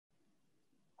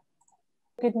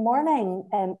Good morning,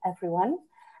 everyone,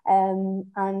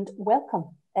 and welcome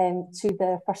to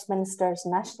the First Minister's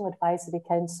National Advisory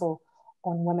Council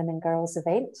on Women and Girls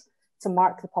event to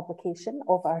mark the publication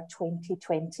of our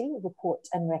 2020 report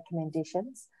and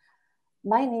recommendations.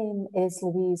 My name is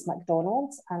Louise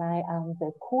MacDonald, and I am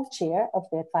the co-chair of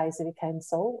the Advisory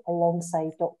Council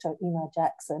alongside Dr. Ema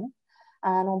Jackson.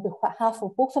 And on behalf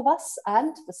of both of us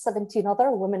and the 17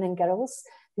 other women and girls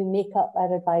who make up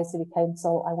our Advisory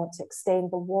Council, I want to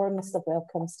extend the warmest of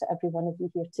welcomes to every one of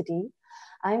you here today.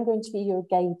 I'm going to be your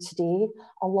guide today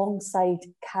alongside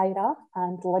Kyra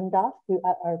and Linda, who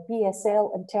are our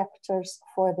BSL interpreters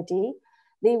for the day.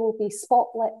 They will be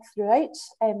spotlit throughout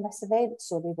this event,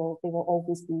 so they will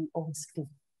always be on screen.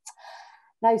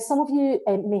 Now, some of you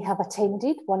may have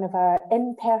attended one of our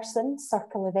in-person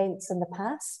circle events in the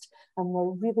past, and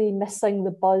we're really missing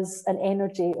the buzz and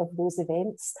energy of those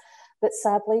events. But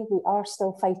sadly, we are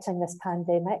still fighting this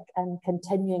pandemic and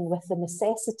continuing with the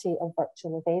necessity of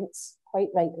virtual events, quite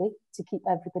rightly, to keep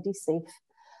everybody safe.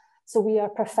 So we are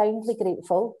profoundly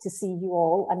grateful to see you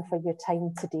all and for your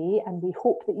time today, and we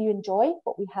hope that you enjoy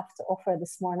what we have to offer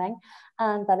this morning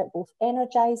and that it both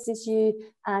energises you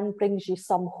and brings you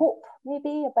some hope,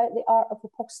 maybe, about the art of the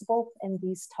possible in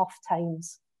these tough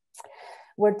times.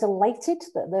 We're delighted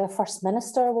that the First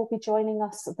Minister will be joining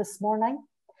us this morning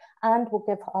and will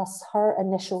give us her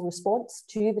initial response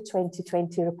to the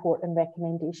 2020 report and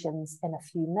recommendations in a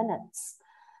few minutes.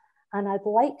 And I'd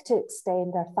like to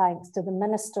extend our thanks to the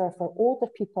Minister for Older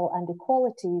People and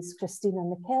Equalities, Christina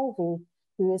McKelvey,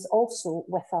 who is also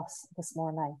with us this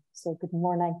morning. So good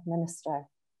morning, Minister.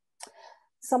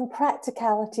 Some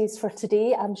practicalities for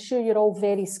today. I'm sure you're all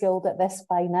very skilled at this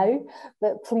by now,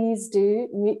 but please do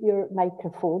mute your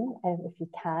microphone if you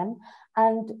can.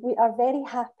 And we are very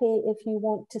happy if you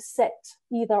want to sit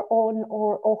either on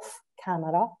or off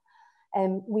camera.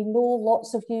 We know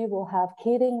lots of you will have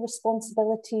caring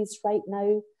responsibilities right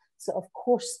now, so of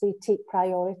course they take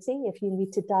priority if you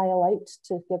need to dial out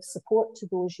to give support to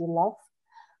those you love.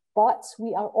 But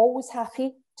we are always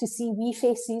happy to see wee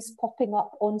faces popping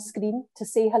up on screen to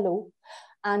say hello,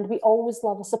 and we always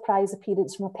love a surprise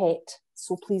appearance from a pet,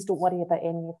 so please don't worry about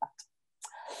any of that.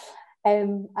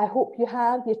 I hope you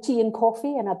have your tea and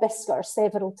coffee and a biscuit or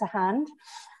several to hand.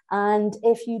 And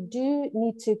if you do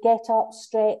need to get up,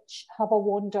 stretch, have a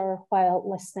wander while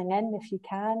listening in, if you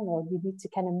can, or you need to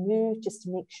kind of move just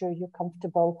to make sure you're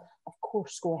comfortable, of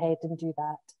course, go ahead and do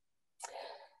that.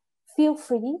 Feel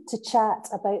free to chat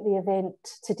about the event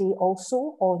today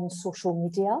also on social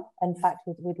media. In fact,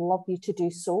 we'd love you to do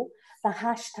so. The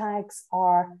hashtags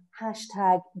are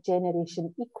hashtag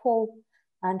Generation Equal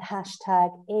and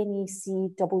hashtag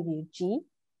NECWG.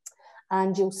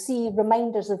 And you'll see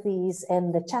reminders of these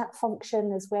in the chat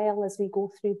function as well as we go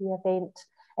through the event,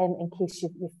 in case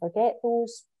you forget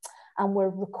those. And we're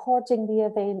recording the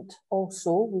event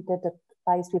also. We did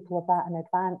advise people of that in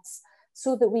advance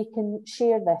so that we can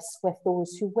share this with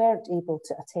those who weren't able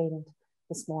to attend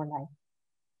this morning.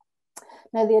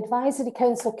 Now, the Advisory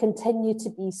Council continue to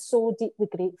be so deeply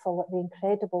grateful at the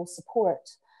incredible support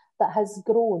that has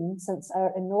grown since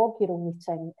our inaugural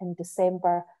meeting in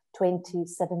December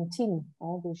 2017,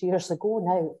 all those years ago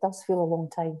now, it does feel a long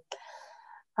time.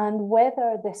 And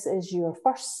whether this is your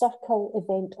first circle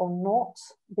event or not,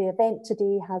 the event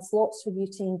today has lots for you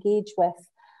to engage with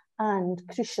and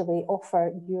crucially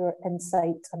offer your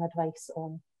insight and advice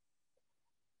on.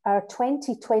 Our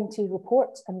 2020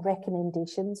 report and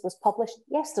recommendations was published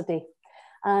yesterday,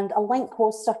 and a link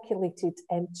was circulated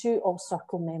to all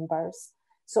circle members.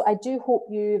 So I do hope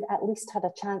you've at least had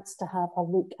a chance to have a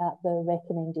look at the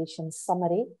recommendations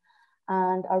summary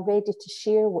and are ready to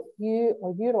share what you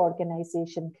or your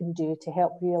organisation can do to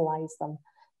help realise them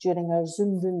during our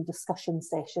Zoom room discussion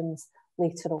sessions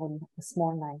later on this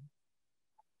morning.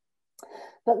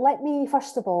 But let me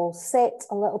first of all set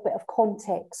a little bit of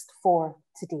context for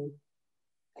today.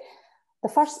 The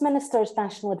First Minister's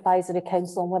National Advisory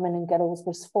Council on Women and Girls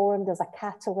was formed as a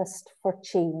catalyst for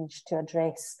change to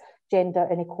address gender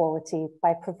inequality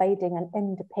by providing an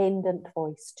independent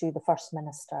voice to the First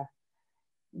Minister.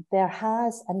 There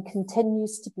has and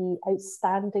continues to be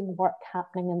outstanding work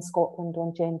happening in Scotland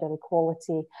on gender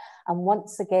equality. And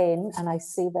once again, and I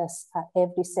say this at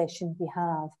every session we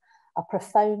have, a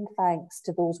profound thanks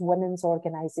to those women's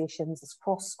organisations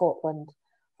across Scotland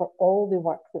for all the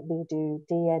work that they do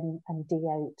day in and day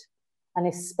out, and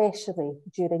especially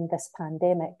during this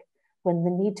pandemic, when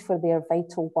the need for their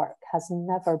vital work has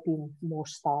never been more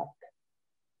stark.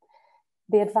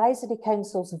 The Advisory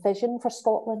Council's vision for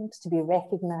Scotland to be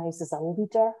recognised as a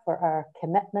leader for our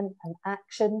commitment and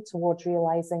action towards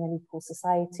realising an equal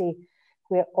society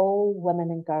where all women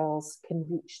and girls can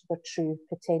reach their true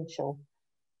potential,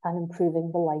 and improving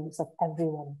the lives of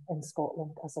everyone in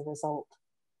Scotland as a result.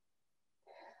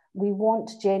 We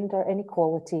want gender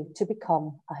inequality to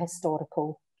become a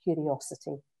historical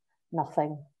curiosity,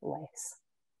 nothing less.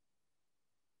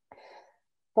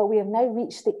 But we have now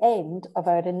reached the end of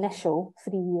our initial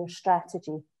 3-year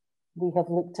strategy. We have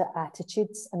looked at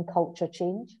attitudes and culture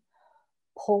change,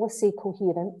 policy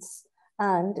coherence,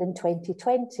 and in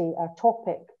 2020, our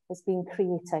topic has been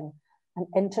creating an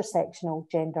intersectional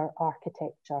gender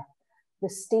architecture, the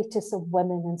status of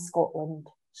women in Scotland,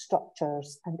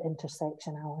 structures and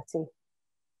intersectionality.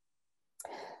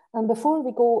 And before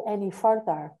we go any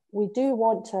further, we do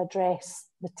want to address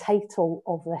the title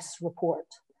of this report,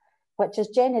 which has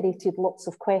generated lots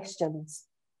of questions.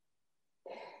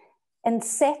 In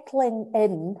settling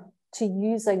in to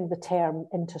using the term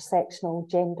intersectional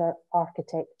gender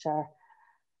architecture,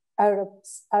 our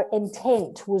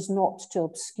intent was not to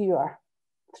obscure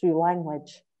through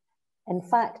language. In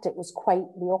fact, it was quite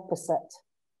the opposite.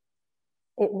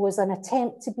 It was an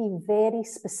attempt to be very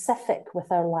specific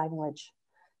with our language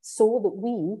so that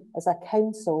we, as a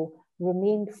council,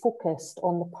 remained focused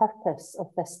on the purpose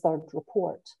of this third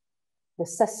report, the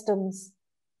systems,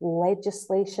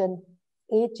 legislation,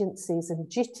 agencies and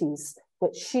duties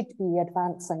which should be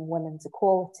advancing women's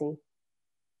equality.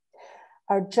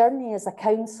 Our journey as a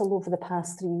council over the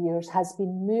past 3 years has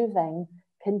been moving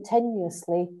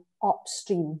continuously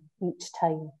upstream each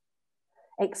time,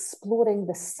 exploring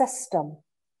the system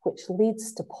which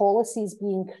leads to policies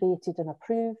being created and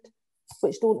approved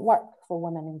which don't work for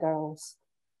women and girls,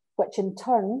 which in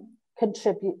turn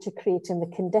contribute to creating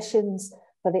the conditions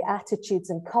for the attitudes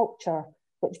and culture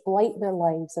which blight their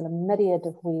lives in a myriad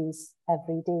of ways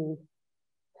every day.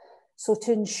 So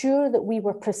to ensure that we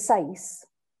were precise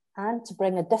and to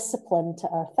bring a discipline to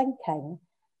our thinking,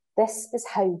 this is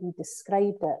how we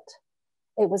described it.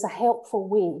 It was a helpful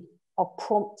way of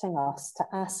prompting us to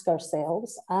ask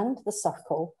ourselves and the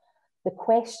circle the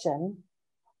question,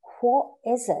 what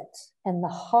is it in the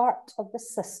heart of the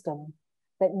system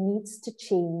that needs to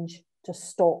change to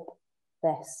stop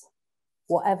this,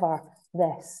 whatever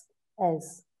this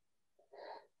is?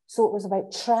 So it was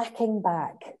about tracking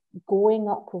back, going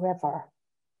upriver,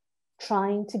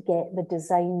 trying to get the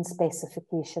design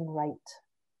specification right.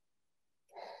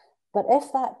 But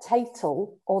if that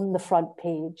title on the front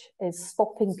page is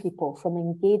stopping people from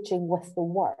engaging with the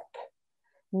work,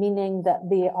 meaning that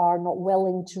they are not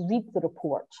willing to read the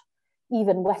report,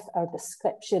 even with our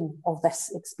description of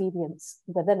this experience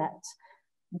within it,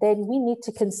 then we need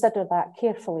to consider that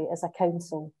carefully as a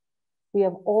council. We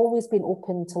have always been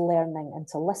open to learning and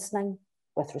to listening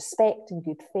with respect and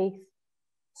good faith.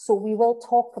 So we will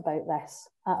talk about this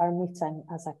at our meeting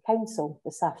as a council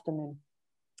this afternoon.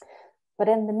 But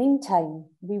in the meantime,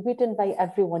 we would invite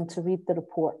everyone to read the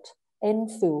report in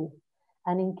full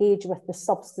and engage with the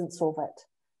substance of it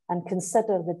and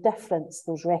consider the difference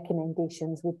those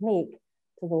recommendations would make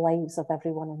to the lives of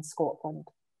everyone in Scotland.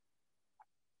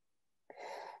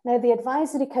 Now, the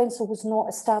Advisory Council was not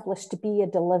established to be a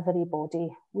delivery body.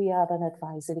 We are an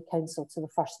advisory council to the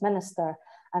First Minister,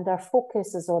 and our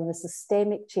focus is on the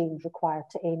systemic change required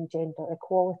to end gender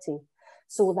equality.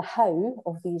 So the how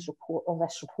of this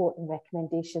report and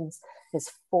recommendations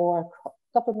is for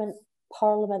government,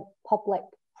 parliament, public,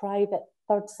 private,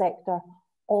 third sector,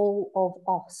 all of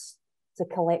us to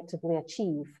collectively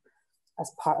achieve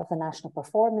as part of the National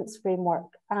Performance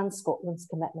Framework and Scotland's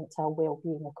commitment to a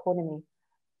wellbeing economy.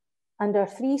 And our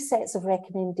 3 sets of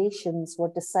recommendations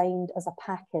were designed as a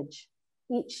package,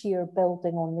 each year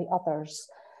building on the others.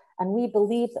 And we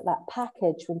believe that that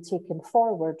package, when taken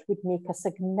forward, would make a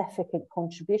significant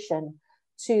contribution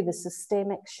to the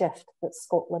systemic shift that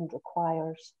Scotland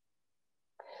requires.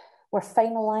 We were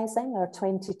finalising our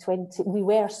 2020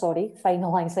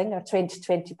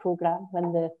 programme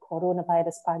when the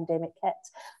coronavirus pandemic hit.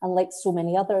 And like so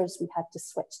many others, we had to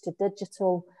switch to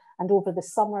digital, and over the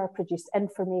summer produced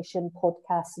information,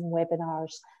 podcasts and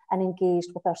webinars and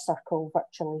engaged with our circle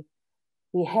virtually.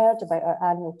 We heard about our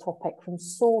annual topic from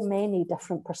so many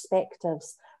different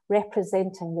perspectives,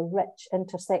 representing the rich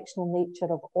intersectional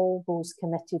nature of all those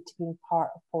committed to being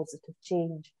part of positive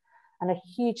change. And a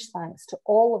huge thanks to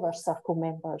all of our circle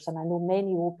members, and I know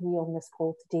many will be on this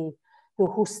call today, who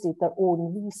hosted their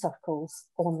own wee circles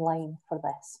online for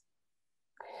this.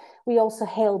 We also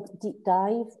held deep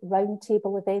dive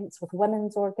roundtable events with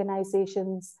women's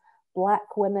organisations,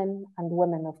 Black women and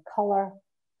women of colour,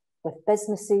 with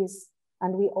businesses,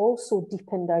 and we also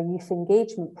deepened our youth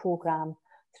engagement programme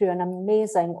through an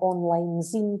amazing online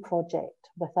zine project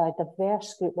with a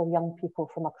diverse group of young people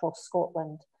from across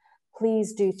Scotland.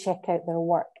 please do check out their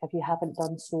work if you haven't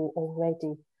done so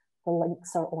already. The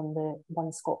links are on the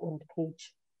One Scotland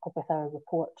page with our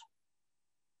report.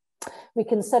 We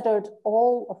considered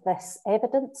all of this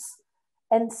evidence,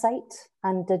 insight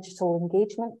and digital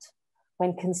engagement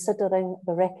when considering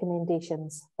the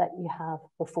recommendations that you have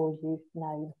before you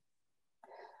now.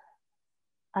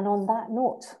 And on that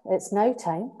note, it's now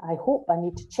time. I hope I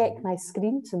need to check my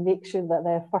screen to make sure that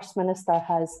the First Minister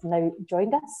has now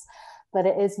joined us. But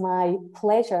it is my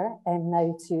pleasure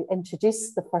now to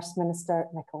introduce the First Minister,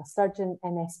 Nicola Sturgeon,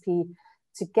 MSP,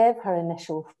 to give her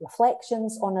initial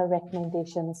reflections on our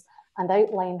recommendations and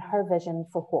outline her vision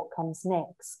for what comes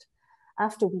next.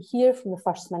 After we hear from the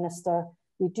First Minister,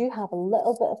 we do have a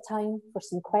little bit of time for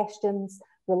some questions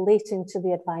relating to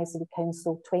the Advisory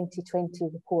Council 2020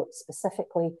 report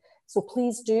specifically. So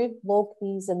please do log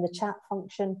these in the chat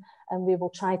function and we will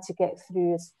try to get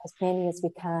through as many as we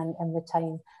can in the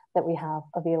time that we have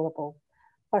available.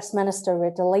 First Minister,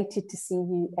 we're delighted to see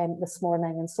you this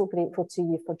morning and so grateful to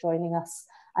you for joining us.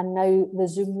 And now the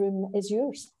Zoom room is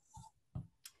yours.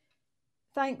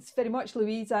 Thanks very much,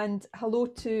 Louise, and hello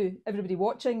to everybody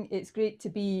watching. It's great to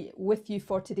be with you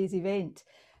for today's event.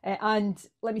 And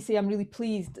let me say I'm really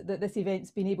pleased that this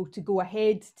event's been able to go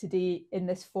ahead today in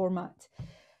this format.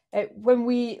 When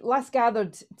we last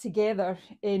gathered together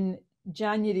in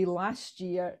January last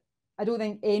year, I don't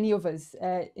think any of us,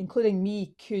 including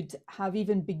me, could have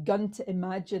even begun to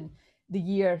imagine the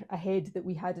year ahead that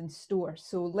we had in store.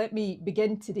 So let me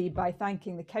begin today by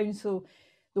thanking the Council,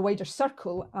 the wider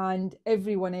circle and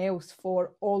everyone else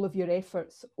for all of your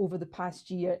efforts over the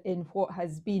past year in what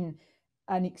has been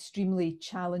an extremely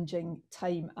challenging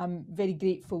time. I'm very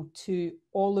grateful to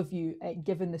all of you,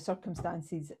 given the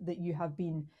circumstances that you have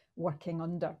been working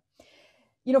under.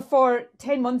 You know, for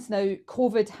 10 months now,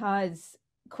 COVID has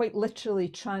quite literally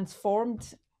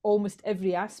transformed almost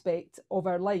every aspect of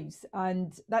our lives.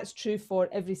 And that's true for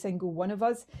every single one of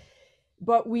us.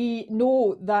 But we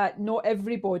know that not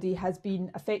everybody has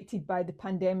been affected by the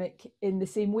pandemic in the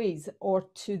same ways or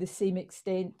to the same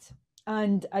extent.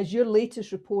 And as your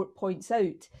latest report points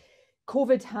out,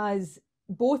 COVID has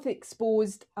both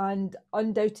exposed and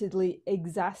undoubtedly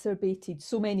exacerbated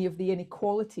so many of the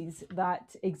inequalities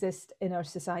that exist in our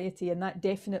society, and that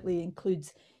definitely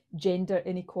includes gender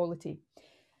inequality.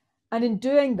 And in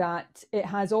doing that, it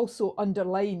has also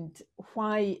underlined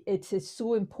why it is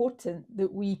so important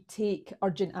that we take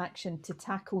urgent action to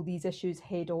tackle these issues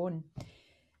head on.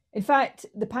 In fact,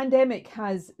 the pandemic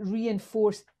has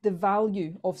reinforced the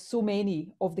value of so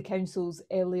many of the Council's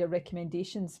earlier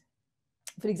recommendations.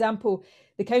 For example,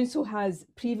 the Council has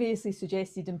previously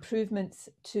suggested improvements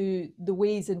to the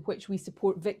ways in which we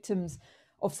support victims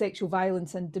of sexual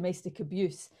violence and domestic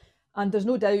abuse. And there's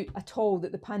no doubt at all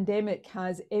that the pandemic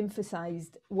has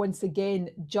emphasised once again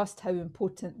just how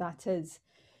important that is.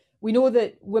 We know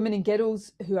that women and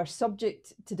girls who are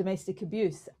subject to domestic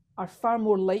abuse are far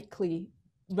more likely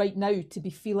right now to be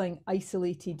feeling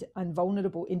isolated and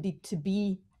vulnerable, indeed to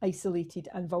be isolated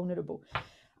and vulnerable.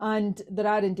 And there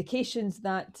are indications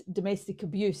that domestic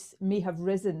abuse may have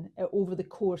risen over the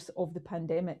course of the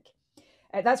pandemic.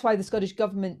 That's why the Scottish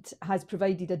Government has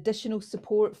provided additional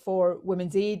support for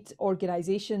women's aid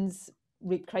organisations,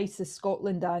 Rape Crisis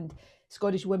Scotland and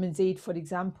Scottish Women's Aid, for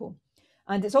example.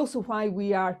 And it's also why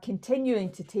we are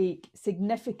continuing to take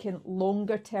significant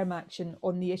longer-term action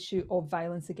on the issue of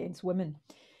violence against women.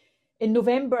 In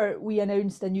November, we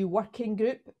announced a new working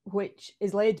group, which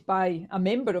is led by a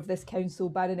member of this council,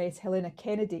 Baroness Helena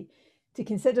Kennedy, to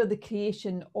consider the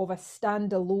creation of a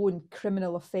standalone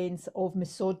criminal offence of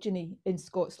misogyny in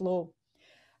Scots law.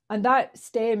 And that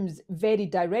stems very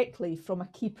directly from a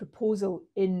key proposal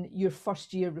in your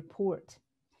first year report.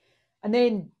 And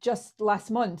then just last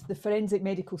month, the Forensic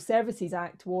Medical Services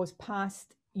Act was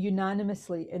passed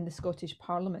unanimously in the Scottish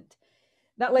Parliament.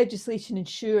 That legislation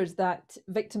ensures that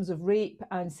victims of rape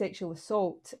and sexual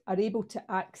assault are able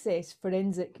to access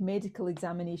forensic medical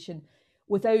examination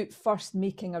without first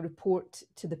making a report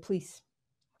to the police.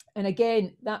 And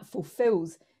again, that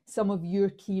fulfills some of your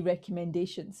key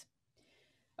recommendations.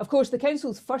 Of course, the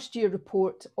Council's first year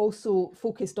report also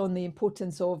focused on the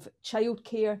importance of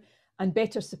childcare and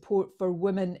better support for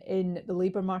women in the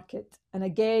labour market. And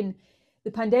again,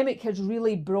 the pandemic has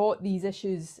really brought these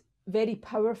issues very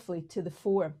powerfully to the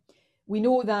fore. We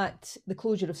know that the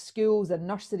closure of schools and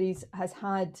nurseries has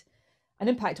had an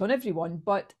impact on everyone,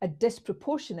 but a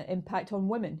disproportionate impact on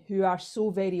women, who are so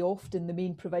very often the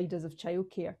main providers of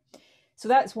childcare. So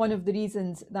that's one of the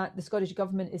reasons that the Scottish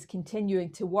Government is continuing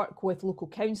to work with local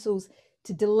councils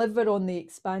to deliver on the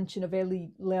expansion of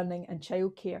early learning and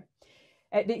childcare.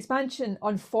 The expansion,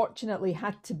 unfortunately,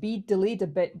 had to be delayed a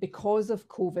bit because of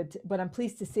COVID, but I'm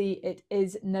pleased to say it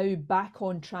is now back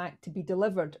on track to be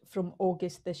delivered from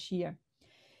August this year.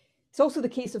 It's also the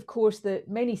case, of course, that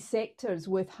many sectors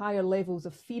with higher levels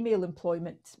of female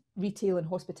employment, retail and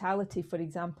hospitality, for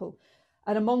example,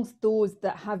 are amongst those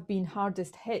that have been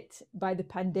hardest hit by the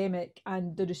pandemic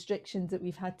and the restrictions that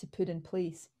we've had to put in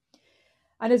place.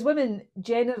 And as women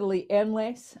generally earn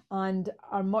less and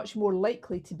are much more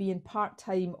likely to be in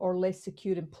part-time or less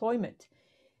secure employment,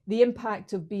 the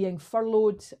impact of being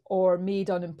furloughed or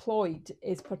made unemployed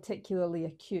is particularly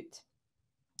acute.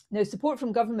 Now, support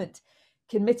from government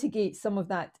can mitigate some of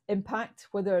that impact,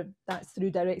 whether that's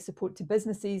through direct support to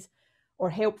businesses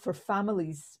or help for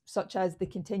families, such as the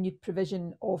continued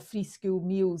provision of free school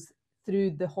meals through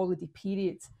the holiday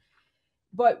periods.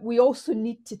 But we also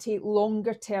need to take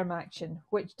longer term action,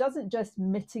 which doesn't just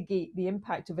mitigate the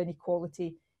impact of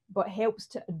inequality, but helps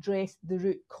to address the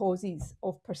root causes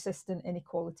of persistent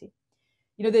inequality.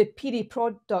 You know, the PD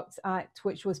Products Act,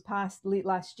 which was passed late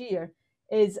last year,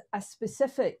 is a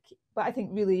specific, but I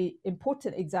think really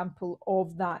important example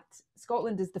of that.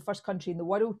 Scotland is the first country in the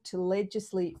world to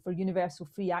legislate for universal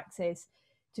free access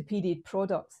to period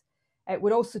products.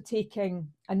 We're also taking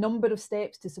a number of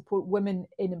steps to support women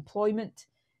in employment.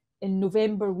 In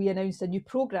November, we announced a new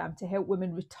programme to help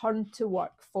women return to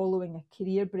work following a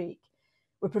career break.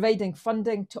 We're providing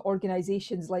funding to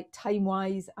organisations like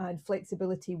Timewise and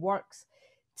Flexibility Works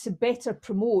to better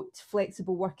promote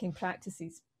flexible working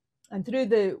practices. And through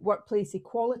the Workplace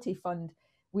Equality Fund,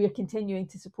 we are continuing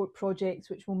to support projects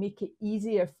which will make it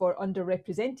easier for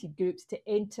underrepresented groups to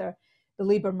enter the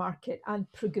labour market and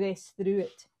progress through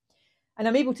it. And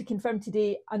I'm able to confirm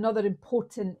today another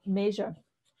important measure.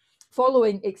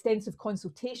 Following extensive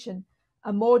consultation,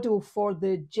 a model for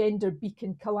the Gender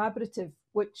Beacon Collaborative,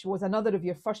 which was another of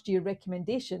your first year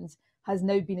recommendations, has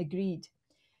now been agreed.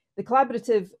 The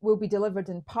collaborative will be delivered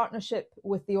in partnership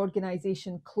with the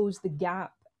organisation Close the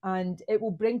Gap, and it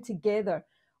will bring together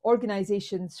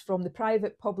organisations from the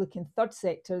private, public and third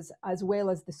sectors, as well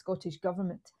as the Scottish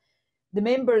Government. The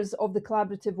members of the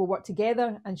collaborative will work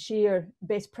together and share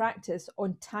best practice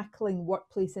on tackling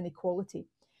workplace inequality.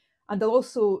 And they'll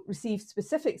also receive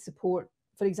specific support,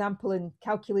 for example, in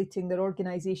calculating their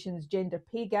organisation's gender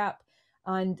pay gap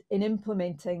and in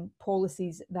implementing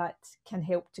policies that can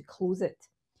help to close it.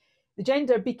 The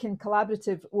Gender Beacon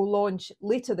Collaborative will launch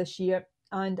later this year,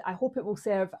 and I hope it will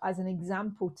serve as an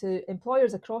example to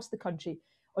employers across the country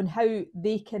on how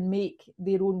they can make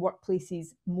their own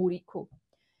workplaces more equal.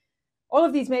 All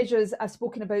of these measures I've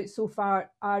spoken about so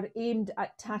far are aimed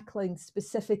at tackling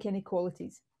specific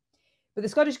inequalities. But the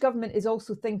Scottish Government is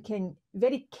also thinking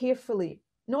very carefully,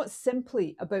 not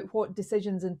simply about what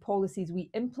decisions and policies we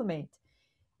implement,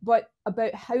 but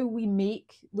about how we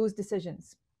make those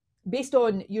decisions. Based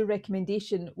on your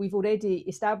recommendation, we've already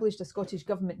established a Scottish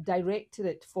Government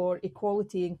Directorate for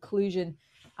Equality, Inclusion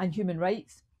and Human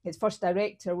Rights. Its first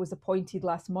director was appointed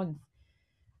last month.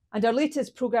 And our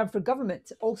latest programme for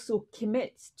government also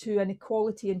commits to an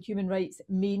equality and human rights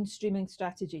mainstreaming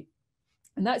strategy.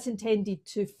 And that's intended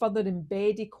to further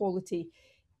embed equality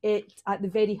at the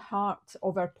very heart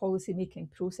of our policy making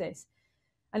process.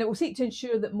 And it will seek to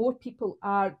ensure that more people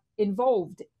are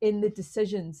involved in the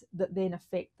decisions that then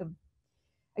affect them.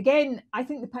 Again, I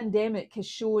think the pandemic has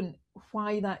shown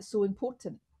why that's so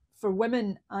important for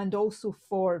women and also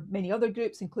for many other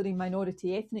groups, including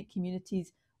minority ethnic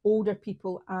communities, older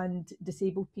people and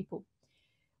disabled people.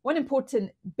 One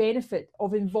important benefit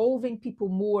of involving people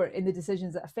more in the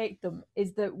decisions that affect them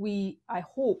is that we, I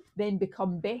hope, then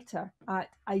become better at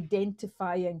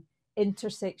identifying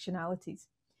intersectionalities.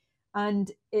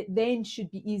 And it then should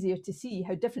be easier to see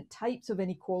how different types of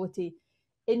inequality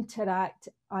interact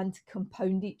and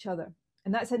compound each other.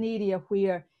 And that's an area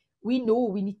where we know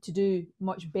we need to do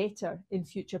much better in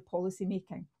future policy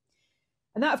making.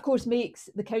 And that, of course, makes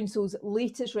the Council's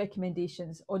latest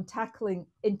recommendations on tackling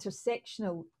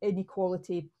intersectional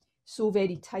inequality so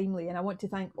very timely. And I want to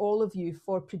thank all of you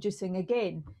for producing,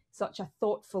 again, such a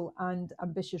thoughtful and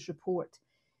ambitious report.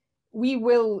 We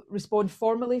will respond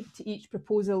formally to each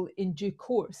proposal in due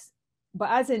course. But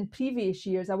as in previous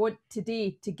years, I want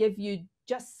today to give you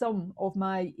just some of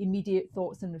my immediate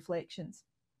thoughts and reflections.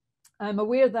 I'm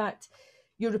aware that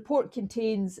your report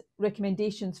contains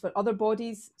recommendations for other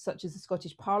bodies, such as the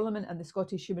Scottish Parliament and the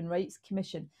Scottish Human Rights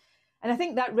Commission. And I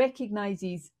think that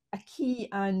recognises a key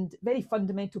and very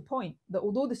fundamental point, that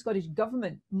although the Scottish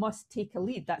Government must take a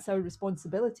lead, that's our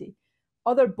responsibility,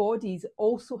 other bodies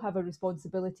also have a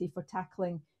responsibility for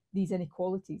tackling these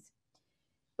inequalities.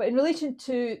 But in relation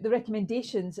to the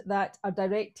recommendations that are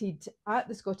directed at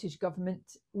the Scottish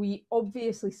Government, we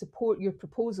obviously support your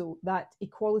proposal that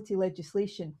equality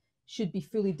legislation should be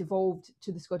fully devolved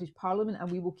to the Scottish Parliament, and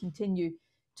we will continue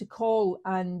to call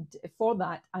for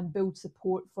that and build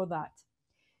support for that.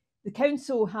 The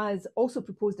Council has also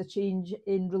proposed a change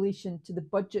in relation to the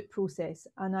budget process,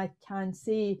 and I can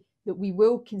say that we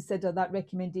will consider that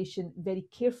recommendation very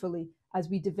carefully as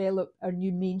we develop our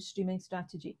new mainstreaming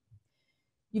strategy.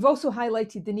 You've also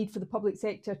highlighted the need for the public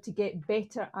sector to get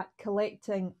better at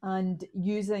collecting and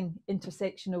using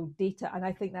intersectional data, and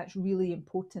I think that's really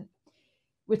important.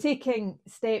 We're taking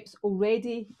steps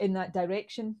already in that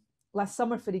direction. Last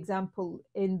summer, for example,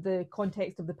 in the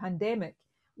context of the pandemic,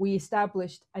 we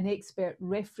established an expert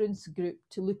reference group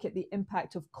to look at the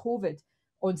impact of COVID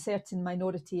on certain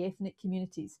minority ethnic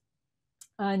communities.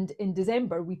 And in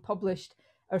December, we published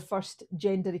our first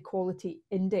Gender Equality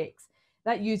Index.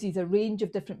 That uses a range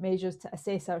of different measures to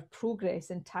assess our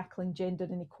progress in tackling gender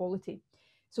inequality.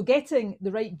 So getting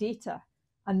the right data,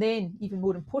 and then, even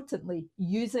more importantly,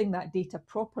 using that data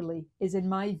properly is, in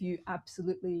my view,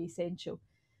 absolutely essential.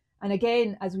 And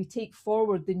again, as we take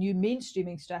forward the new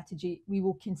mainstreaming strategy, we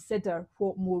will consider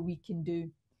what more we can do.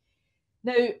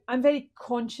 Now, I'm very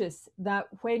conscious that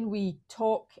when we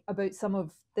talk about some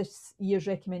of this year's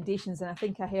recommendations, and I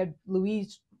think I heard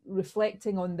Louise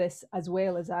reflecting on this as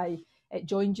well as I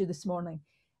joined you this morning,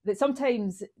 that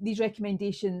sometimes these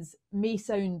recommendations may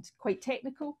sound quite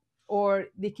technical, or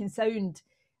they can sound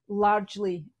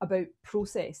largely about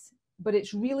process. But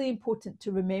it's really important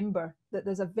to remember that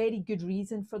there's a very good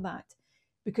reason for that,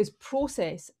 because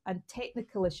process and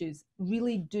technical issues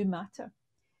really do matter.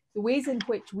 The ways in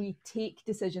which we take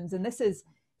decisions, and this is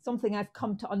something I've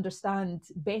come to understand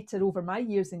better over my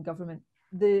years in government,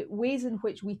 the ways in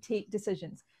which we take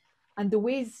decisions and the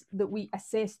ways that we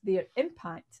assess their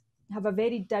impact have a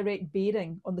very direct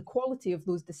bearing on the quality of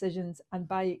those decisions and,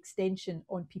 by extension,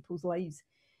 on people's lives.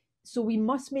 So we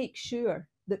must make sure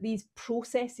that these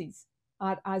processes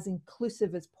are as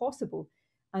inclusive as possible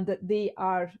and that they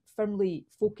are firmly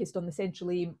focused on the central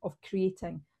aim of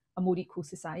creating a more equal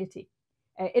society.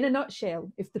 In a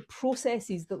nutshell, if the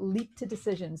processes that lead to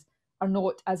decisions are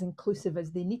not as inclusive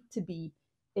as they need to be,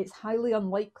 it's highly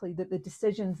unlikely that the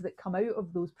decisions that come out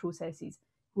of those processes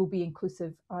will be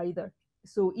inclusive either.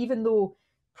 So even though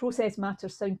process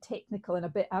matters sound technical and a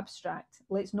bit abstract,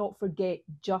 let's not forget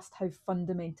just how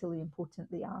fundamentally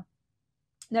important they are.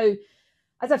 Now,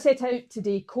 as I've set out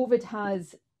today, COVID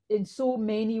has in so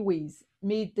many ways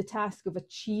made the task of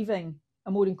achieving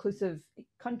a more inclusive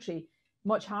country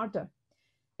much harder.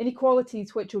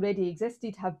 Inequalities which already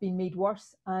existed have been made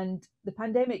worse, and the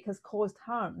pandemic has caused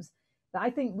harms that I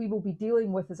think we will be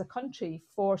dealing with as a country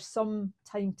for some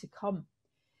time to come.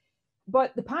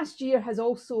 But the past year has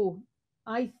also,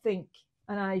 I think,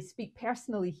 and I speak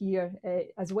personally here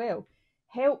as well,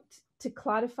 helped to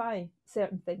clarify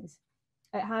certain things.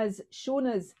 It has shown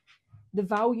us the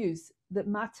values that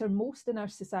matter most in our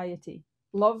society: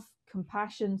 love,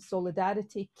 compassion,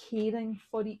 solidarity, caring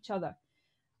for each other.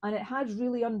 And it has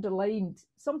really underlined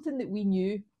something that we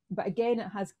knew, but again, it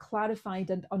has clarified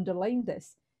and underlined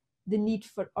this: the need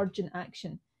for urgent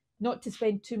action. Not to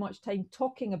spend too much time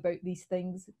talking about these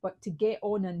things, but to get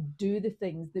on and do the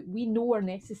things that we know are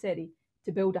necessary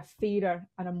to build a fairer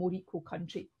and a more equal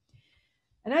country.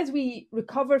 And as we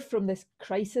recover from this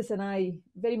crisis, and I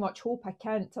very much hope, I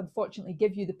can't unfortunately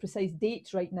give you the precise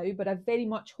dates right now, but I very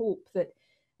much hope that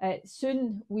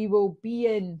soon we will be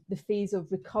in the phase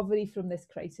of recovery from this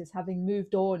crisis, having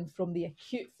moved on from the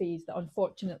acute phase that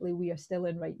unfortunately we are still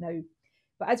in right now.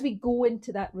 But as we go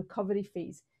into that recovery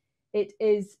phase, it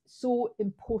is so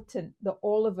important that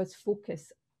all of us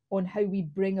focus on how we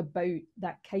bring about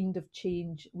that kind of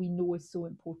change we know is so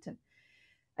important.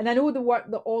 And I know the work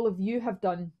that all of you have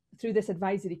done through this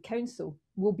advisory council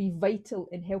will be vital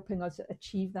in helping us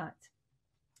achieve that.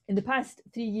 In the past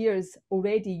 3 years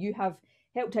already, you have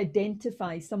helped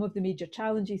identify some of the major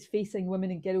challenges facing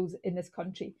women and girls in this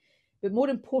country. But more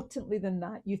importantly than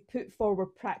that, you've put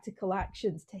forward practical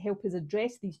actions to help us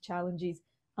address these challenges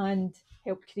and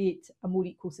help create a more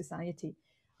equal society.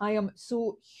 I am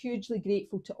so hugely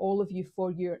grateful to all of you for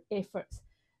your efforts,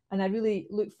 and I really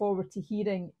look forward to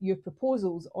hearing your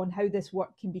proposals on how this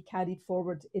work can be carried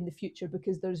forward in the future,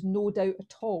 because there's no doubt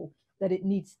at all that it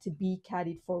needs to be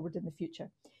carried forward in the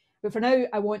future. But for now,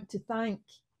 I want to thank,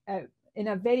 in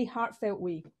a very heartfelt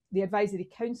way, the Advisory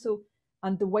Council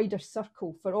and the wider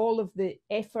circle for all of the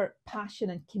effort, passion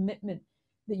and commitment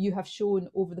that you have shown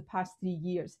over the past 3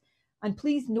 years. And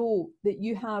please know that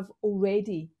you have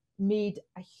already made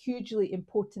a hugely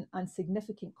important and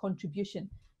significant contribution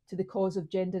to the cause of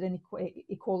gender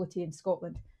equality in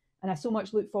Scotland. And I so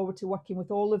much look forward to working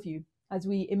with all of you as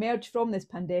we emerge from this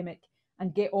pandemic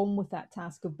and get on with that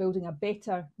task of building a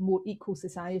better, more equal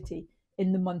society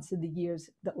in the months and the years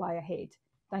that lie ahead.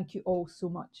 Thank you all so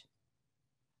much.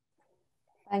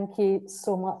 Thank you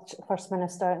so much, First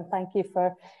Minister, and thank you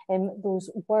for those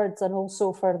words and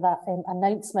also for that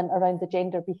announcement around the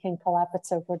Gender Beacon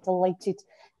Collaborative. We're delighted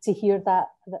to hear that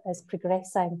is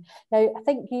progressing. Now, I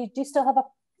think you do still have a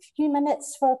few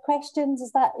minutes for questions.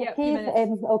 Is that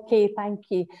okay? Okay, thank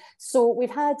you. So we've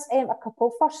had a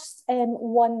couple. First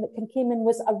one that came in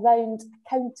was around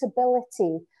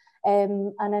accountability.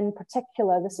 And in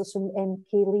particular, this is from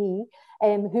Kaylee,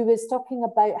 who was talking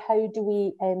about how do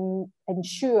we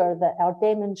ensure that or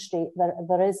demonstrate that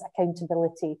there is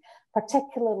accountability,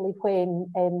 particularly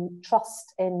when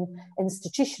trust in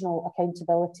institutional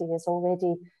accountability is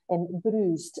already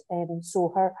bruised.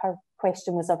 So her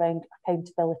question was around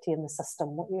accountability in the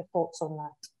system. What are your thoughts on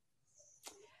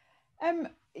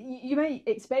that? You might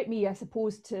expect me, I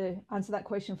suppose, to answer that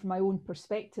question from my own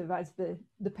perspective as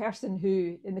the person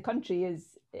who in the country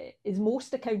is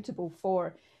most accountable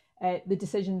for the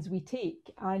decisions we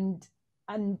take, and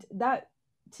that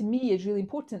to me is really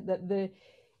important, that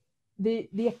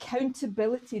the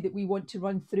accountability that we want to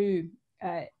run through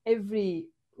every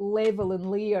level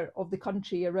and layer of the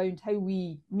country around how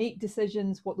we make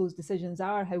decisions, what those decisions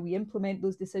are, how we implement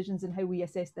those decisions, and how we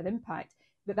assess their impact.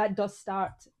 That does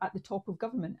start at the top of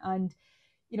government. And,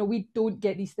 you know, we don't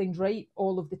get these things right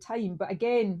all of the time. But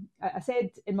again, I said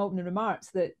in my opening remarks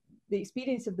that the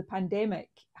experience of the pandemic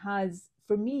has,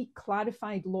 for me,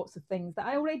 clarified lots of things that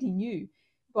I already knew,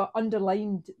 but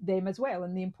underlined them as well,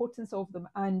 and the importance of them,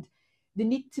 and the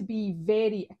need to be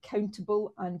very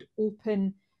accountable and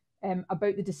open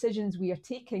about the decisions we are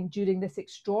taking during this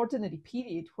extraordinary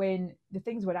period when the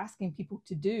things we're asking people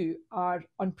to do are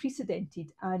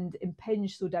unprecedented and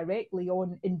impinge so directly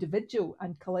on individual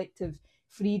and collective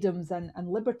freedoms and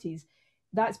liberties.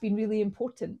 That's been really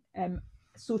important.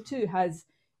 So too has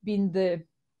been the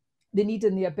need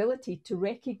and the ability to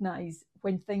recognise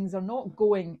when things are not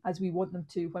going as we want them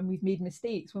to, when we've made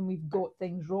mistakes, when we've got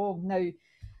things wrong. Now,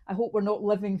 I hope we're not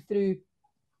living through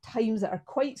times that are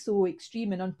quite so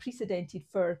extreme and unprecedented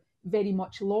for very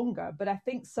much longer. But I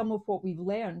think some of what we've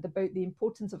learned about the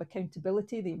importance of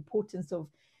accountability, the importance of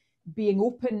being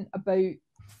open about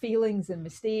failings and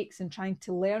mistakes and trying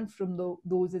to learn from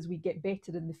those as we get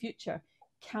better in the future,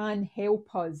 can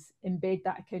help us embed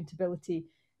that accountability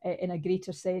in a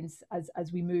greater sense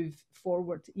as we move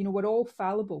forward. You know, we're all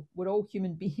fallible. We're all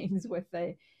human beings with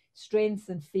strengths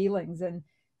and failings. And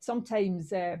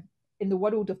sometimes in the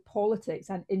world of politics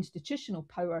and institutional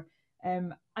power,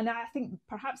 and I think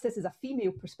perhaps this is a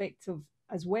female perspective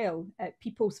as well,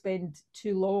 people spend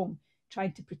too long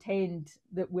trying to pretend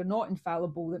that we're not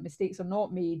infallible, that mistakes are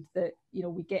not made, that, you know,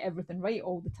 we get everything right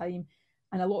all the time.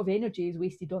 And a lot of energy is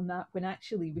wasted on that, when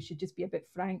actually we should just be a bit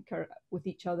franker with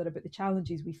each other about the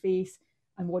challenges we face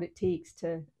and what it takes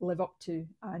to live up to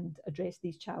and address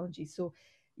these challenges. So,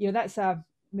 you know, that's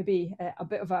maybe a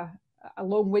bit of a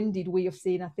long-winded way of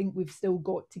saying I think we've still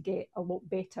got to get a lot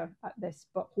better at this,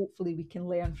 but hopefully we can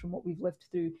learn from what we've lived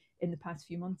through in the past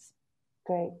few months.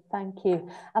 Great, thank you.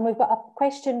 And we've got a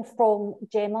question from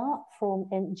Gemma from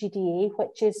GDA,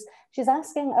 which is, she's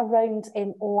asking around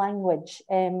language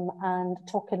and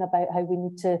talking about how we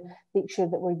need to make sure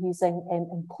that we're using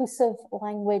inclusive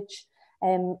language,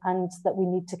 and that we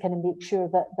need to kind of make sure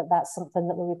that that's something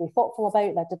that we're really thoughtful about.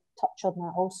 And I did touch on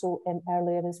that also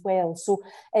earlier as well. So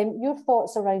your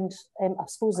thoughts around, I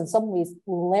suppose in some ways,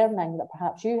 learning that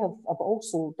perhaps you have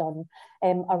also done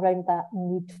around that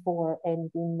need for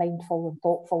being mindful and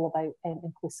thoughtful about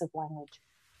inclusive language.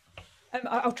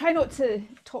 I'll try not to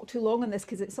talk too long on this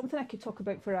because it's something I could talk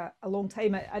about for a long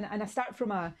time. And I start from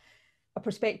a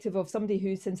perspective of somebody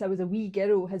who, since I was a wee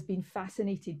girl, has been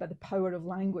fascinated by the power of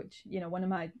language. You know, one of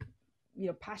my, you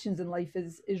know, passions in life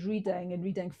is reading and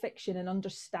reading fiction and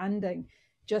understanding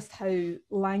just how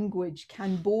language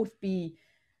can both be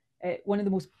one of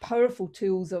the most powerful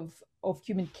tools of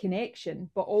human connection,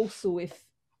 but also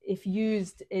if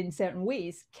used in certain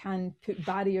ways can put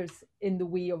barriers in the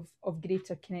way of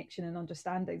greater connection and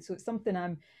understanding. So it's something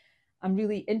I'm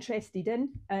really interested in.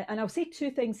 And I'll say two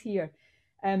things here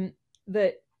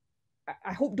that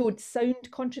I hope don't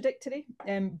sound contradictory,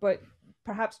 but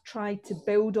perhaps try to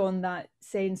build on that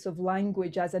sense of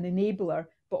language as an enabler,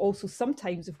 but also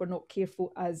sometimes, if we're not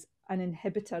careful, as an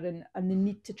inhibitor, and the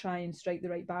need to try and strike the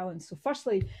right balance. So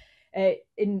firstly,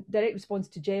 in direct response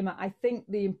to Gemma, I think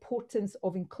the importance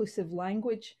of inclusive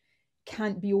language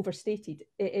can't be overstated.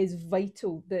 It is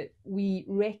vital that we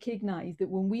recognise that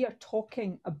when we are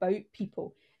talking about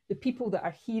people, the people that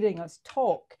are hearing us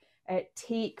talk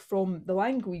take from the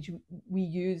language we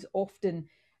use often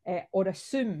or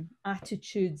assume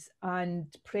attitudes and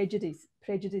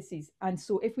prejudices. And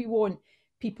so if we want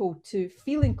people to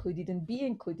feel included and be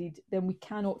included, then we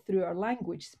cannot, through our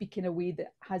language, speak in a way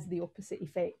that has the opposite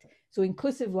effect. So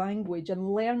inclusive language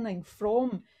and learning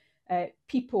from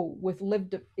people with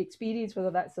lived experience,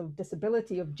 whether that's of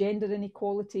disability, of gender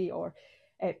inequality, or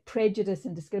prejudice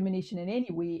and discrimination in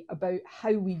any way, about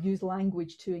how we use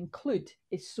language to include,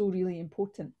 is so really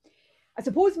important. I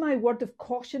suppose my word of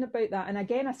caution about that, and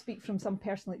again I speak from some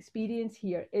personal experience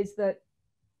here, is that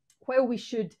while we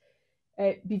should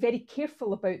be very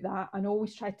careful about that and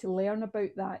always try to learn about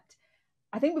that,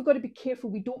 I think we've got to be careful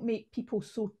we don't make people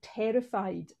so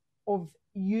terrified of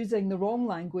using the wrong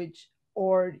language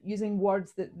or using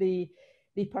words that they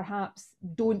perhaps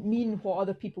don't mean what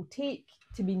other people take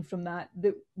to mean from that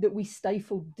we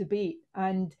stifle debate.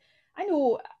 And I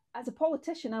know as a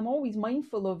politician, I'm always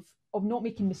mindful of not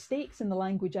making mistakes in the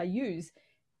language I use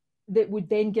that would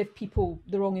then give people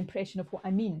the wrong impression of what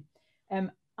I mean.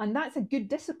 And that's a good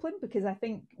discipline, because I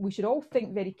think we should all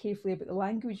think very carefully about the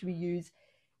language we use.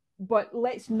 But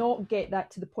let's not get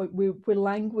that to the point where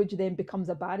language then becomes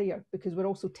a barrier, because we're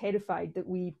also terrified that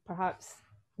we perhaps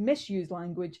misuse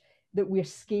language, that we're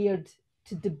scared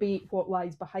to debate what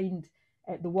lies behind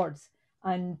the words.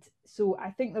 And so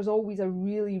I think there's always a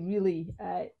really, really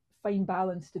fine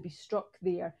balance to be struck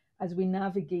there as we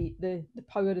navigate the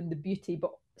power and the beauty,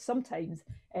 but sometimes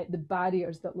the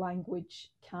barriers that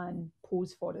language can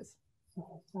pose for us.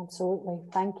 Absolutely.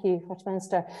 Thank you, First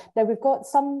Minister. Now, we've got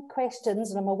some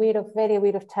questions, and I'm very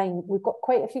aware of time. We've got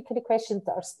quite a few kind of questions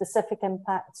that are specific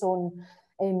impacts on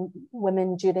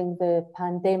women during the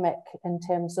pandemic, in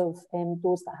terms of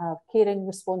those that have caring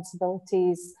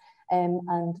responsibilities,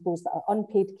 and those that are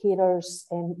unpaid carers,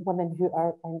 women who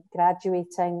are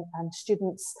graduating, and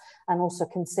students, and also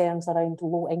concerns around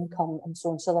low income and so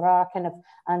on. So there are kind of,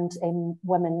 and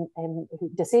women,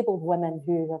 disabled women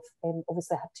who have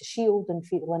obviously had to shield and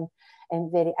feeling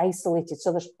very isolated.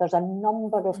 So there's a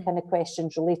number of kind of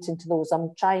questions relating to those.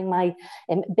 I'm trying my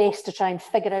best to try and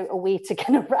figure out a way to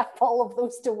kind of wrap all of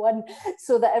those to one,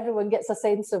 so that everyone gets a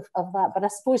sense of that. But I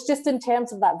suppose just in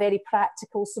terms of that very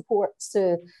practical support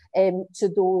to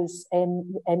those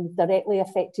directly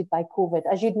affected by COVID,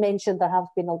 as you'd mentioned, there have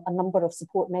been a number of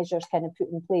support measures kind of put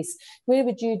in place. Where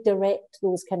would you direct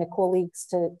those kind of colleagues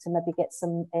to maybe get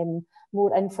some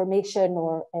more information,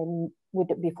 or would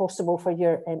it be possible for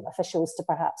your officials to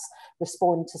perhaps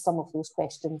respond to some of those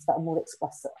questions that are more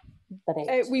explicit?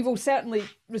 We will certainly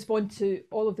respond to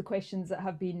all of the questions that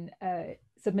have been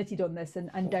submitted on this,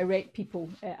 and direct people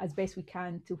as best we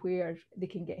can to where they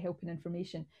can get help and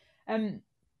information.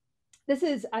 This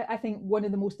is, I think, one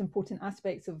of the most important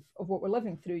aspects of what we're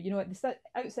living through. You know, at the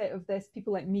outset of this,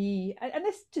 people like me, and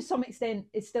this to some extent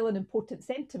is still an important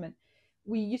sentiment,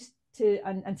 we used to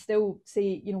and still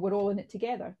say, you know, we're all in it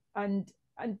together. And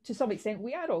to some extent,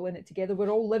 we are all in it together. We're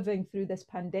all living through this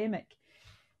pandemic.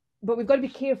 But we've got to be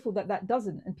careful that that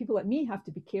doesn't, and people like me have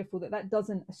to be careful that that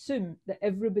doesn't assume that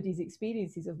everybody's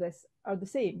experiences of this are the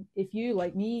same. If you,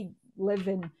 like me, live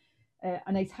in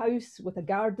a nice house with a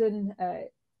garden,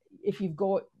 if you've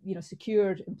got, you know,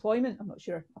 secure employment, I'm not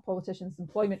sure a politician's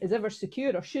employment is ever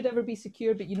secure or should ever be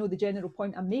secure, but you know the general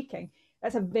point I'm making,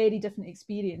 that's a very different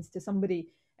experience to somebody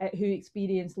who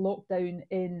experienced lockdown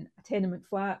in a tenement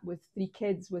flat with 3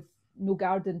 kids with no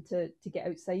garden to get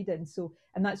outside in. So,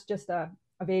 and that's just a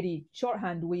very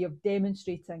shorthand way of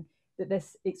demonstrating that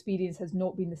this experience has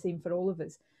not been the same for all of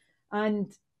us.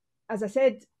 And as I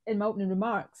said in my opening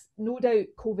remarks, no doubt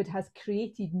COVID has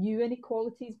created new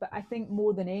inequalities, but I think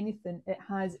more than anything, it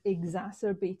has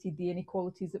exacerbated the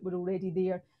inequalities that were already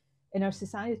there in our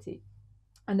society.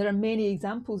 And there are many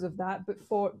examples of that, but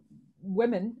for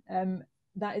women,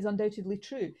 that is undoubtedly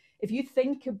true. If you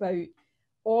think about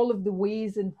all of the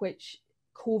ways in which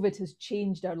COVID has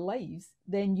changed our lives,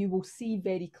 then you will see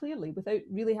very clearly, without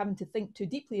really having to think too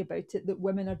deeply about it, that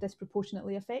women are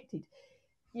disproportionately affected.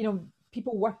 You know,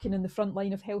 people working in the front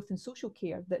line of health and social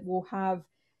care that will have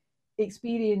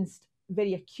experienced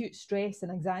very acute stress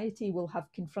and anxiety, will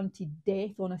have confronted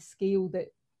death on a scale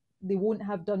that they won't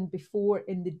have done before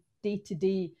in the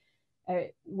day-to-day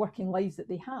working lives that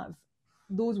they have.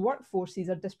 Those workforces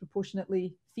are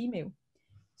disproportionately female.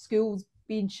 Schools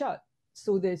being shut,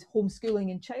 so there's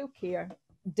homeschooling and childcare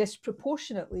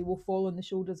disproportionately will fall on the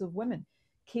shoulders of women.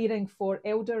 Caring for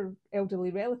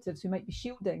elderly relatives who might be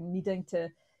shielding, needing to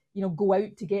go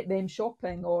out to get them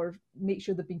shopping or make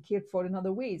sure they've been cared for in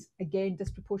other ways. Again,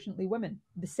 disproportionately women.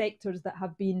 The sectors that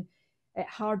have been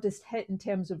hardest hit in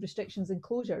terms of restrictions and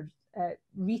closures,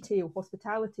 retail,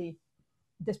 hospitality,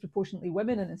 disproportionately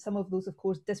women, and in some of those, of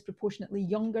course, disproportionately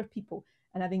younger people.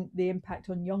 And I think the impact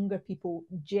on younger people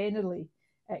generally,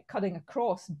 cutting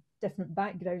across different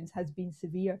backgrounds, has been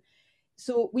severe.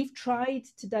 So we've tried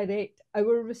to direct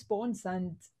our response,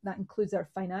 and that includes our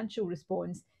financial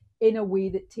response, in a way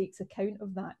that takes account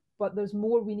of that. But there's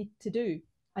more we need to do,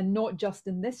 and not just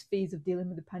in this phase of dealing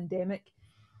with the pandemic,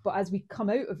 but as we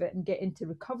come out of it and get into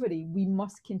recovery, we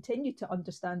must continue to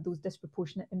understand those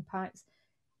disproportionate impacts.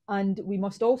 And we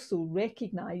must also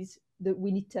recognise that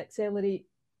we need to accelerate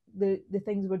the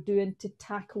things we're doing to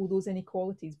tackle those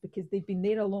inequalities, because they've been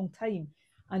there a long time,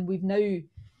 and we've now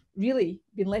really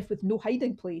been left with no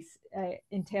hiding place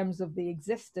in terms of the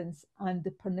existence and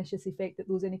the pernicious effect that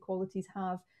those inequalities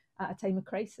have at a time of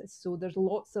crisis. So there's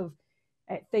lots of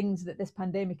things that this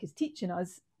pandemic is teaching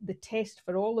us. The test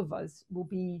for all of us will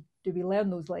be, do we learn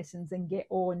those lessons and get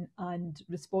on and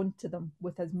respond to them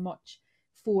with as much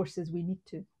force as we need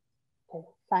to?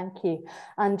 Thank you.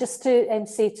 And just to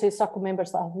say to Circle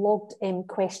members that have logged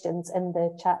questions in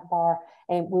the chat bar,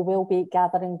 we will be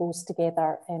gathering those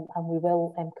together and we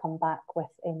will come back with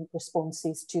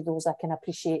responses to those. I can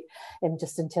appreciate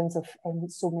just in terms of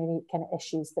so many kind of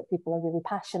issues that people are really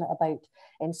passionate about.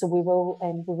 So we will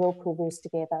pull those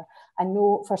together. I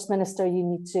know, First Minister, you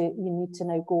need to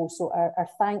now go. So our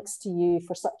thanks to you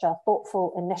for such a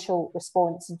thoughtful initial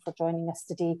response and for joining us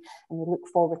today. And we look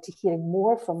forward to hearing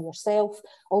more from yourself,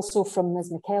 also from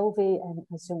Ms McKelvey and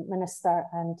Ms Minister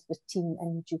and the team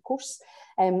in due course.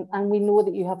 And we know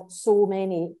that you have so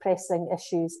many pressing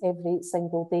issues every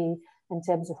single day in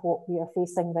terms of what we are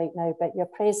facing right now, but your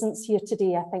presence here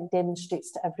today, I think,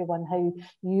 demonstrates to everyone how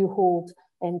you hold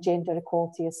gender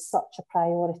equality as such a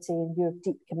priority and your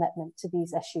deep commitment to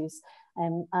these issues.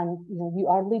 And you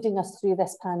are leading us through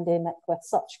this pandemic with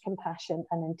such compassion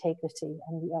and integrity,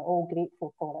 and we are all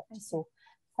grateful for it. So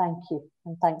thank you,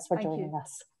 and thanks for joining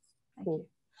us. Thank you.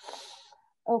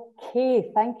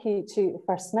 Okay, thank you to the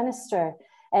First Minister.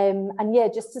 And yeah,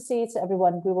 just to say to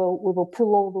everyone, we will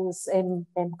pull all those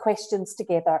questions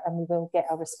together and we will get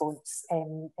a response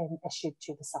issued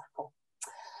to the Circle.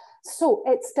 So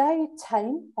it's now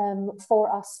time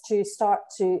for us to start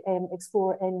to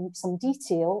explore in some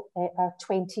detail our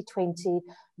 2020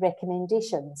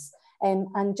 recommendations.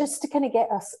 And just to kind of get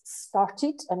us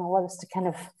started and allow us to kind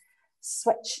of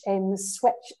switch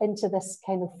into this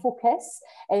kind of focus,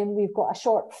 we've got a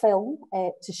short film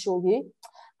to show you.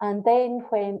 And then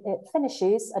when it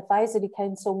finishes, Advisory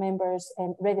Council members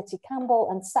Revati Campbell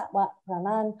and Satwat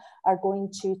Ranan are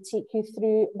going to take you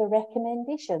through the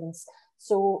recommendations.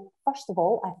 So first of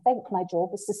all, I think my job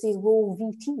is to say roll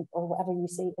VT, or whatever you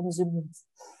say in Zoom meetings.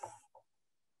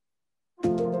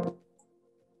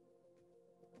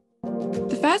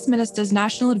 The First Minister's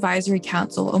National Advisory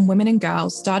Council on Women and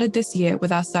Girls started this year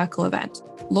with our Circle event,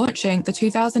 launching the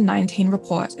 2019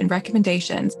 report and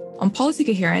recommendations on policy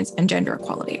coherence and gender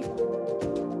equality.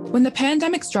 When the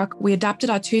pandemic struck, we adapted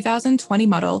our 2020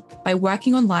 model by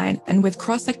working online and with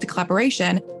cross-sector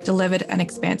collaboration, delivered an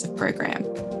expansive programme.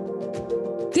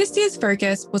 This year's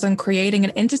focus was on creating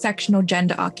an intersectional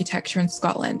gender architecture in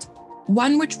Scotland,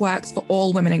 one which works for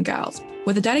all women and girls,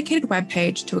 with a dedicated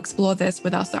webpage to explore this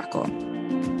with our Circle.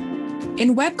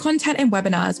 In web content and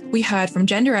webinars, we heard from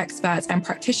gender experts and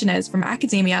practitioners from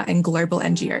academia and global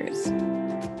NGOs.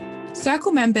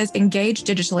 Circle members engaged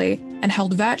digitally and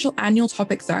held virtual annual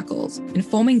topic circles,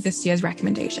 informing this year's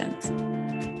recommendations.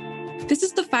 This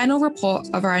is the final report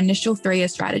of our initial 3-year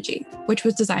strategy, which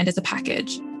was designed as a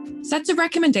package. Sets of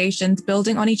recommendations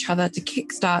building on each other to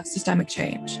kickstart systemic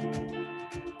change.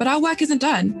 But our work isn't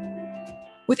done.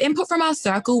 With input from our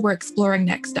Circle, we're exploring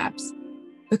next steps,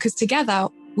 because together,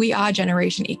 we are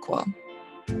Generation Equal.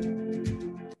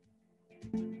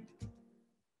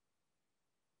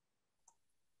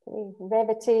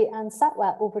 Revati and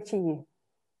Satwat, over to you.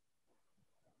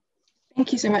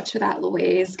 Thank you so much for that,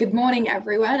 Louise. Good morning,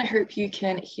 everyone. I hope you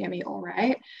can hear me all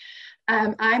right.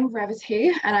 I'm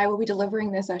Revati, and I will be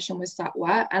delivering this session with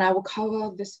Satwat, and I will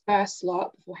cover this first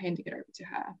slot before handing it over to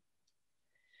her.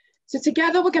 So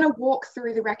together, we're going to walk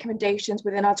through the recommendations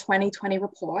within our 2020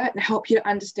 report and help you to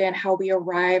understand how we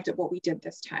arrived at what we did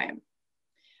this time.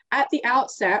 At the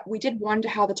outset, we did wonder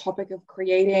how the topic of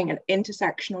creating an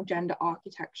intersectional gender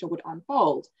architecture would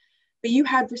unfold, but you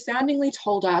had resoundingly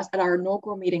told us at our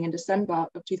inaugural meeting in December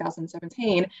of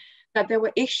 2017 that there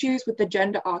were issues with the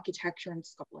gender architecture in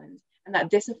Scotland and that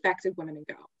this affected women and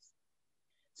girls.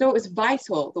 So it was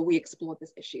vital that we explored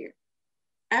this issue.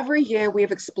 Every year we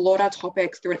have explored our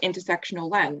topics through an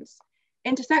intersectional lens.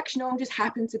 Intersectional just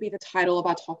happens to be the title of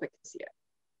our topic this year.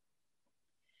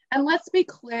 And let's be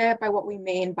clear by what we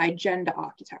mean by gender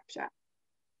architecture.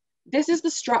 This is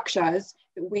the structures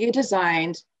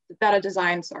that are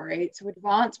designed to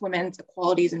advance women's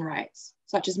equalities and rights,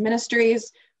 such as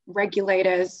ministries,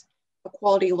 regulators,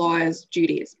 equality laws,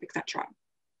 duties, etc.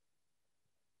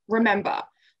 Remember,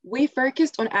 we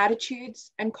focused on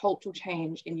attitudes and cultural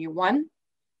change in year 1,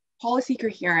 policy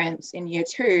coherence in year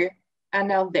 2, and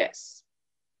now this.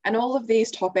 And all of these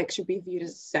topics should be viewed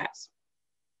as a set.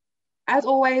 As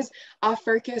always, our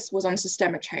focus was on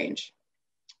systemic change.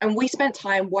 And we spent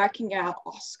time working out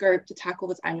our scope to tackle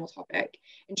this annual topic,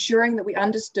 ensuring that we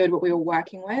understood what we were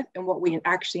working with and what we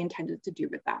actually intended to do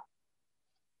with that.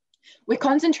 We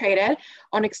concentrated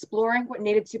on exploring what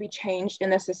needed to be changed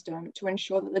in the system to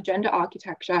ensure that the gender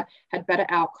architecture had better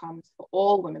outcomes for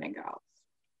all women and girls.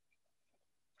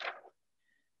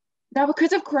 Now,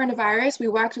 because of coronavirus, we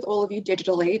worked with all of you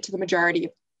digitally to the majority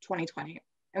of 2020.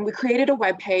 And we created a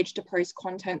webpage to post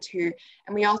content to,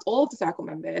 and we asked all of the circle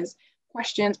members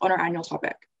questions on our annual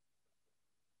topic.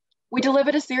 We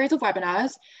delivered a series of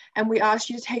webinars, and we asked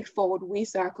you to take forward WE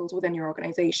circles within your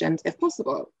organizations if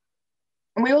possible.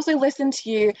 And we also listened to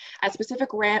you at specific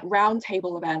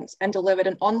roundtable events and delivered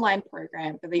an online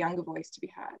program for the younger voice to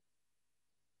be heard.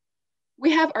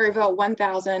 We have over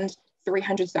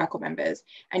 1,300 circle members,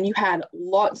 and you had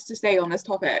lots to say on this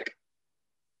topic.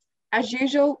 As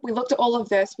usual, we looked at all of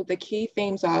this with the key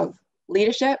themes of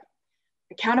leadership,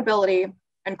 accountability,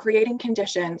 and creating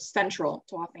conditions central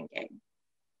to our thinking.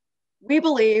 We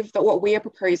believe that what we are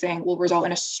proposing will result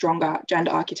in a stronger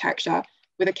gender architecture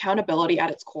with accountability at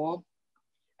its core.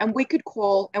 And we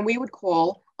would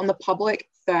call on the public,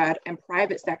 third, and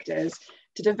private sectors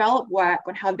to develop work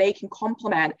on how they can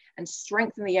complement and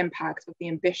strengthen the impact of the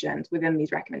ambitions within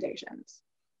these recommendations.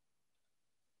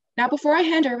 Now, before I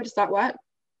hand over to Satwat,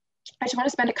 I just want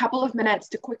to spend a couple of minutes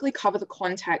to quickly cover the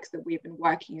context that we've been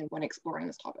working in when exploring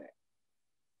this topic.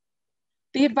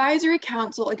 The Advisory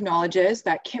Council acknowledges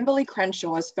that Kimberly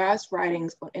Crenshaw's first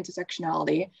writings on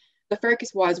intersectionality, the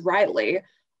focus was rightly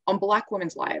on Black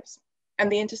women's lives and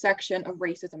the intersection of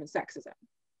racism and sexism.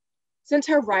 Since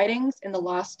her writings in the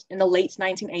late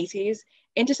 1980s,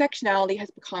 intersectionality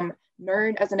has become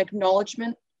known as an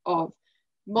acknowledgement of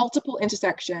multiple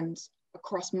intersections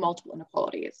across multiple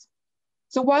inequalities.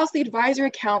 So whilst the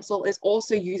Advisory Council is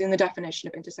also using the definition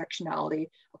of intersectionality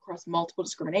across multiple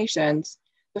discriminations,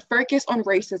 the focus on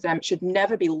racism should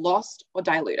never be lost or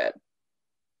diluted.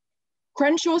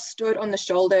 Crenshaw stood on the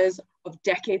shoulders of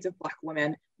decades of Black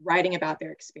women writing about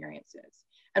their experiences.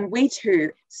 And we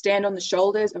too stand on the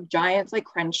shoulders of giants like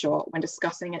Crenshaw when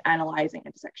discussing and analyzing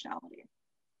intersectionality.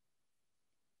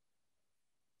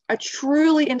 A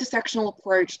truly intersectional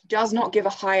approach does not give a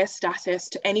higher status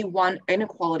to any one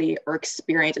inequality or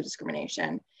experience of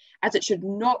discrimination, as it should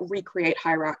not recreate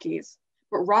hierarchies,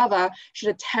 but rather should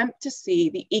attempt to see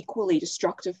the equally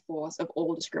destructive force of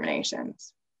all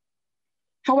discriminations.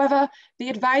 However, the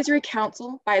Advisory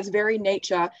Council, by its very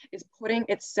nature, is putting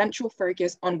its central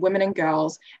focus on women and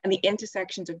girls and the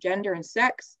intersections of gender and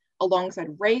sex,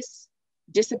 alongside race,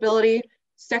 disability,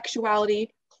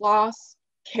 sexuality, class,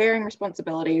 caring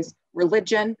responsibilities,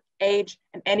 religion, age,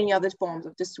 and any other forms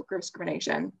of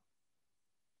discrimination.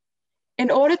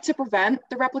 In order to prevent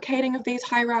the replicating of these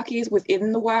hierarchies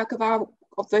within the work of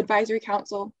the Advisory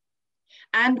Council,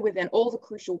 and within all the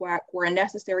crucial work where a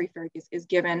necessary focus is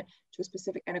given to a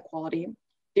specific inequality,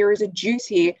 there is a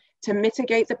duty to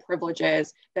mitigate the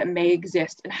privileges that may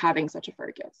exist in having such a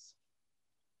focus.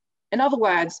 In other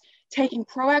words, taking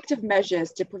proactive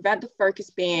measures to prevent the focus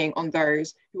being on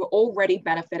those who are already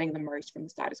benefiting the most from the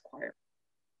status quo.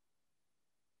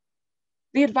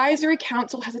 The Advisory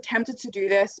Council has attempted to do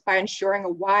this by ensuring a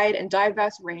wide and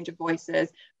diverse range of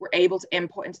voices were able to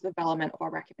input into the development of our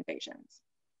recommendations.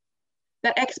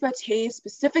 That expertise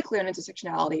specifically on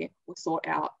intersectionality was sought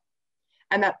out,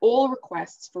 and that all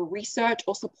requests for research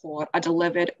or support are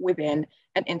delivered within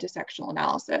an intersectional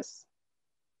analysis.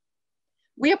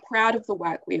 We are proud of the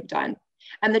work we have done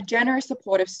and the generous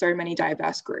support of so many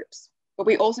diverse groups, but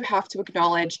we also have to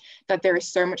acknowledge that there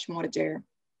is so much more to do.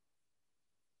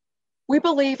 We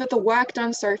believe that the work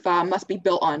done so far must be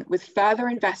built on with further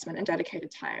investment and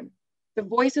dedicated time. The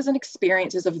voices and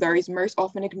experiences of those most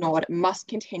often ignored must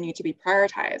continue to be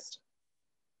prioritized.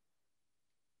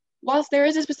 Whilst there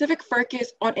is a specific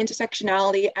focus on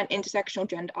intersectionality and intersectional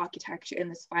gender architecture in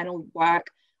this final work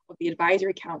of the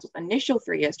Advisory Council's initial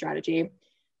 3-year strategy,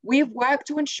 we have worked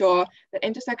to ensure that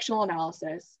intersectional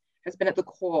analysis has been at the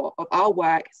core of our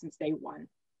work since day one.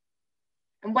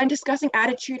 And when discussing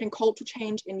attitude and cultural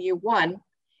change in year one,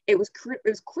 it was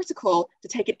critical to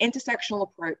take an intersectional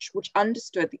approach which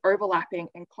understood the overlapping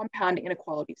and compounding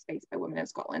inequalities faced by women in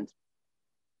Scotland.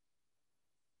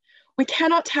 We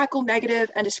cannot tackle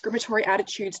negative and discriminatory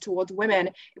attitudes towards women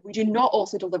if we do not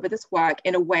also deliver this work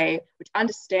in a way which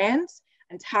understands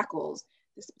and tackles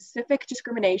the specific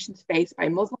discriminations faced by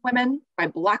Muslim women, by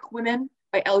Black women,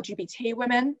 by LGBT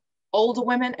women, older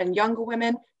women and younger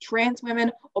women, trans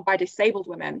women, or by disabled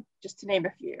women, just to name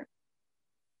a few.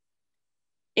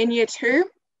 In year two,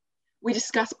 we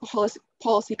discuss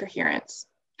policy coherence,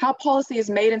 how policy is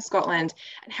made in Scotland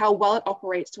and how well it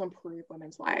operates to improve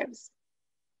women's lives.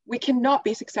 We cannot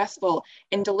be successful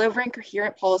in delivering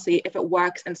coherent policy if it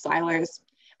works in silos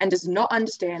and does not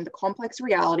understand the complex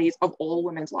realities of all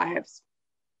women's lives.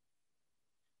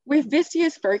 With this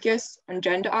year's focus on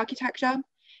gender architecture,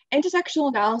 intersectional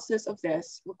analysis of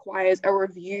this requires a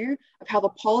review of how the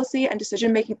policy and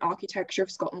decision-making architecture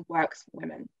of Scotland works for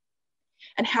women,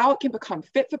 and how it can become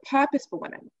fit for purpose for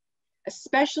women,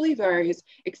 especially those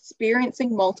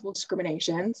experiencing multiple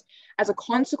discriminations as a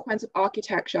consequence of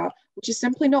architecture which is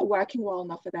simply not working well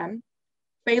enough for them,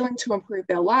 failing to improve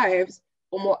their lives,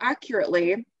 or more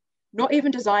accurately, not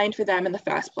even designed for them in the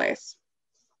first place.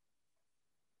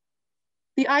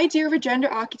 The idea of a gender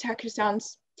architecture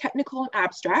sounds technical and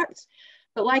abstract,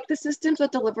 but like the systems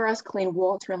that deliver us clean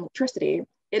water and electricity,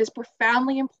 it is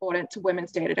profoundly important to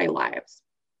women's day-to-day lives.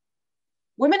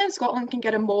 Women in Scotland can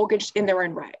get a mortgage in their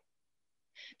own right.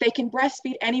 They can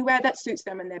breastfeed anywhere that suits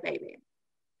them and their baby,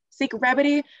 seek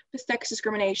remedy for sex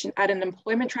discrimination at an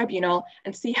employment tribunal,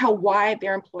 and see how wide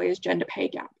their employer's gender pay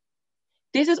gap.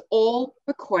 This is all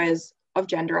because of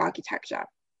gender architecture.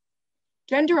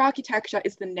 Gender architecture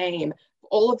is the name for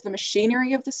all of the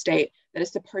machinery of the state that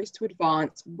is supposed to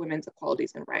advance women's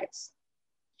equalities and rights.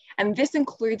 And this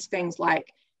includes things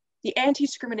like the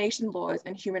anti-discrimination laws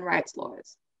and human rights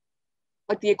laws,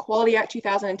 like the Equality Act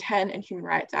 2010 and Human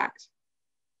Rights Act.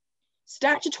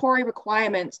 Statutory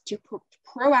requirements to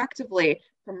proactively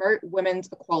promote women's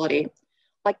equality,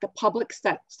 like the public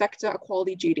sector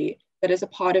equality duty that is a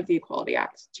part of the Equality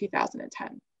Act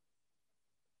 2010.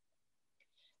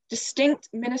 Distinct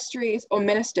ministries or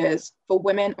ministers for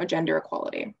women or gender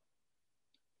equality.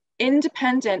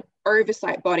 Independent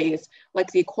oversight bodies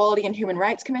like the Equality and Human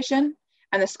Rights Commission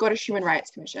and the Scottish Human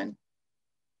Rights Commission.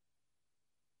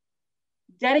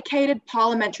 Dedicated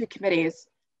parliamentary committees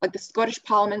like the Scottish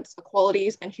Parliament's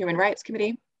Equalities and Human Rights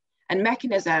Committee, and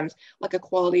mechanisms like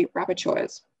equality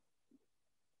rapporteurs.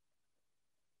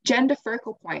 Gender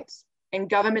focal points in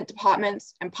government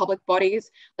departments and public bodies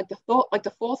like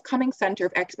the forthcoming Centre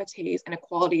of Expertise in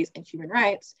Equalities and Human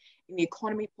Rights in the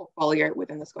economy portfolio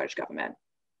within the Scottish Government.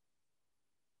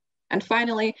 And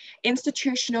finally,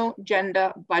 institutional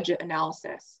gender budget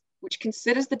analysis, which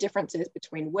considers the differences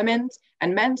between women's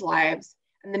and men's lives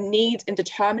and the needs in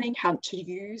determining how to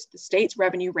use the state's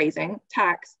revenue raising,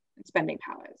 tax, and spending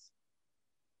powers.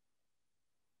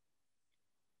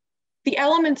 The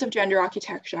elements of gender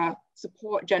architecture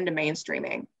support gender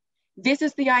mainstreaming. This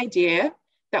is the idea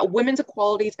that women's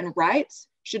equalities and rights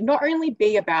should not only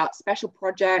be about special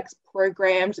projects,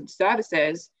 programs, and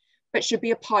services, but should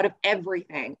be a part of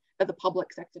everything that the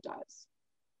public sector does.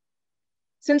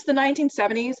 Since the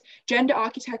 1970s, gender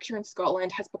architecture in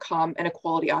Scotland has become an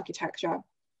equality architecture.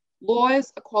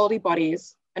 Laws, equality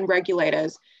bodies, and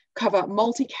regulators cover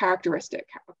multi-characteristic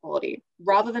equality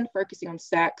rather than focusing on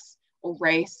sex or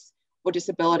race or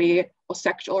disability or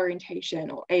sexual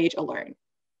orientation or age alone.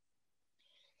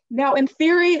 Now, in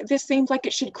theory, this seems like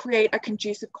it should create a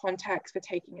conducive context for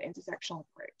taking an intersectional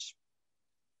approach.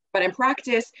 But in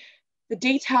practice, the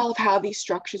detail of how these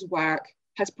structures work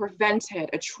has prevented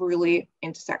a truly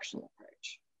intersectional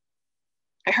approach.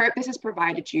 I hope this has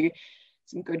provided you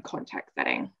some good context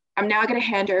setting. I'm now going to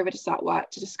hand over to Satwa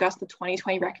to discuss the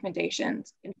 2020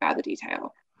 recommendations in further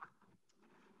detail.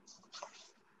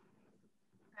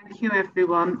 Thank you,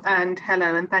 everyone, and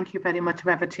hello, and thank you very much,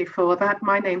 Revati, for that.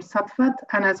 My name's Satvat,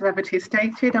 and as Revati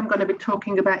stated, I'm going to be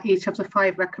talking about each of the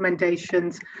 5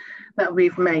 recommendations that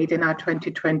we've made in our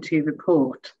 2020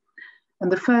 report.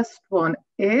 And the first one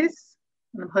is,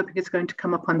 and I'm hoping it's going to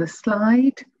come up on the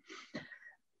slide,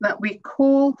 that we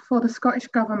call for the Scottish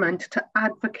Government to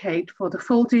advocate for the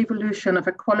full devolution of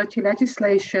equality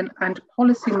legislation and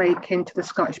policy making to the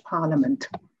Scottish Parliament.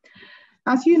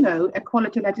 As you know,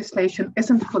 equality legislation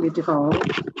isn't fully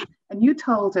devolved, and you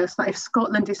told us that if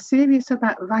Scotland is serious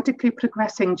about radically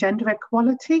progressing gender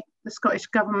equality, the Scottish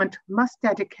Government must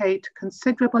dedicate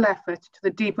considerable effort to the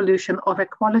devolution of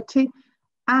equality,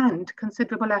 and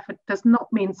considerable effort does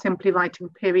not mean simply writing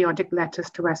periodic letters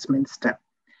to Westminster.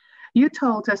 You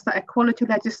told us that equality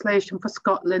legislation for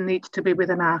Scotland needs to be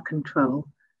within our control.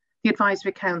 The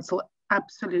Advisory Council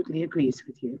absolutely agrees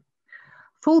with you.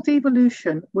 Full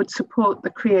devolution would support the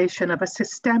creation of a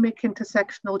systemic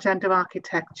intersectional gender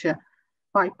architecture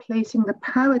by placing the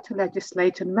power to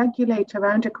legislate and regulate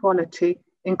around equality,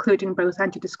 including both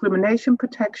anti-discrimination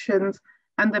protections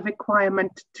and the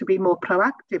requirement to be more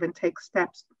proactive and take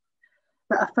steps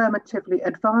that affirmatively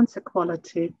advance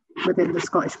equality within the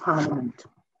Scottish Parliament.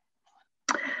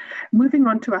 Moving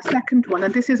on to our second one,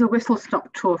 and this is a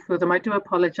whistle-stop tour through them. I do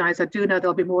apologise. I do know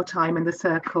there'll be more time in the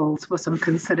circles for some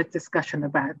considered discussion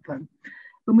about them.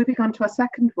 But moving on to our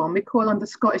second one, we call on the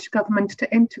Scottish Government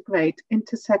to integrate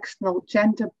intersectional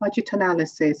gender budget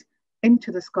analysis into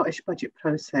the Scottish budget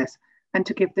process and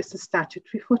to give this a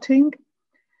statutory footing.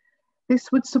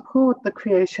 This would support the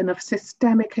creation of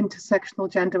systemic intersectional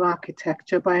gender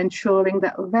architecture by ensuring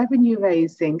that revenue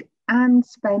raising and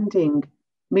spending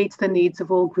meets the needs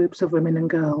of all groups of women and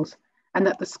girls, and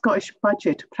that the Scottish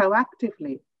budget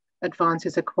proactively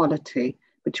advances equality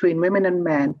between women and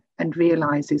men and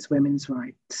realises women's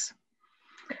rights.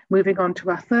 Moving on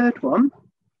to our third one,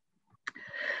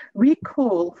 we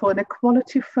call for an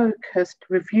equality-focused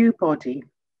review body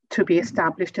to be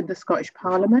established in the Scottish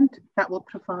Parliament that will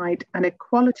provide an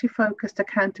equality-focused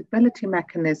accountability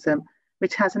mechanism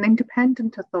which has an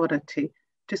independent authority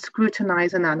to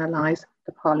scrutinise and analyse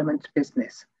the Parliament's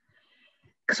business.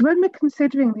 Because when we're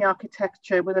considering the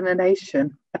architecture within a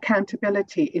nation,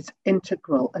 accountability is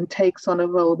integral and takes on a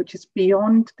role which is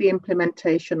beyond the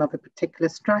implementation of a particular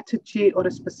strategy or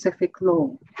a specific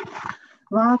law.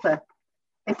 Rather,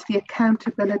 it's the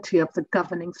accountability of the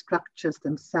governing structures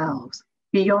themselves,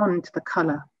 beyond the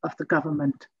colour of the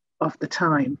government of the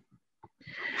time.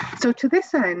 So to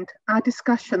this end, our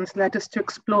discussions led us to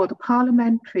explore the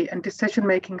parliamentary and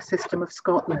decision-making system of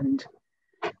Scotland.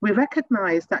 We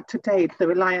recognise that to date, the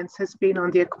reliance has been on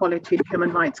the Equality and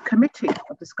Human Rights Committee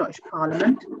of the Scottish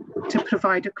Parliament to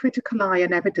provide a critical eye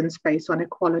and evidence base on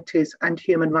equalities and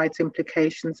human rights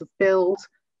implications of bills,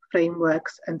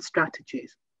 frameworks and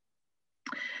strategies.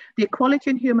 The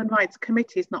Equality and Human Rights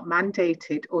Committee is not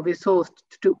mandated or resourced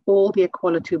to do all the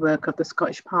equality work of the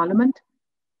Scottish Parliament,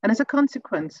 and as a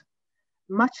consequence,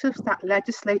 much of that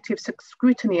legislative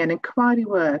scrutiny and inquiry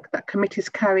work that committees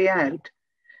carry out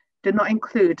do not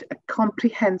include a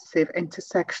comprehensive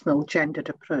intersectional gendered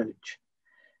approach.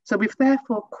 So we've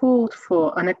therefore called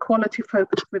for an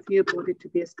equality-focused review body to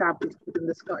be established within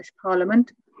the Scottish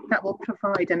Parliament that will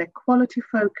provide an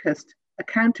equality-focused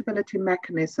accountability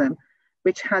mechanism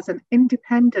which has an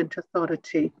independent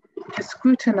authority to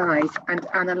scrutinise and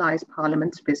analyse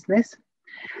Parliament's business.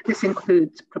 This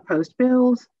includes proposed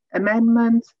bills,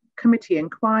 amendments, committee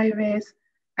inquiries,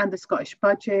 and the Scottish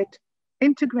budget,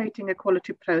 integrating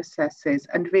equality processes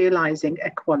and realising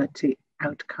equality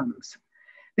outcomes.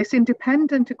 This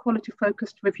independent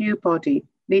equality-focused review body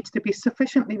needs to be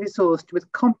sufficiently resourced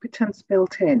with competence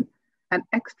built in and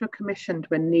extra commissioned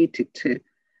when needed to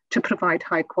provide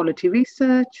high-quality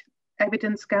research,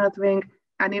 evidence gathering,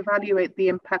 and evaluate the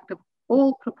impact of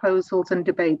all proposals and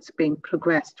debates being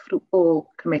progressed through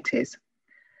all committees.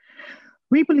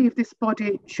 We believe this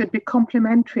body should be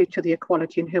complementary to the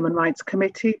Equality and Human Rights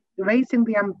Committee, raising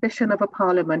the ambition of a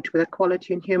parliament with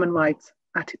equality and human rights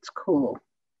at its core.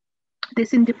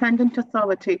 This independent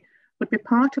authority would be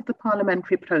part of the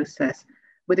parliamentary process,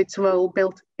 with its role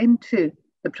built into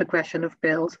the progression of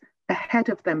bills ahead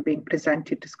of them being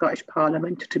presented to Scottish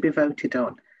Parliament to be voted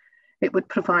on. It would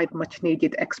provide much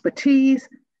needed expertise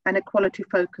and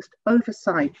equality-focused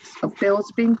oversight of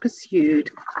bills being pursued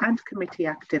and committee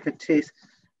activities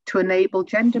to enable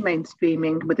gender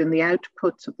mainstreaming within the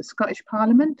outputs of the Scottish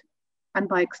Parliament and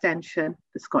by extension,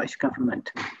 the Scottish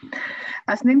Government.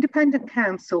 As an independent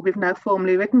council, we've now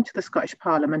formally written to the Scottish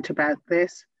Parliament about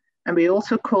this, and we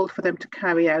also called for them to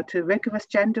carry out a rigorous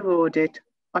gender audit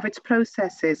of its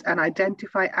processes and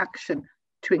identify action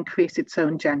to increase its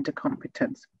own gender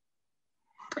competence.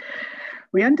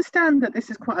 We understand that this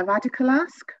is quite a radical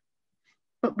ask,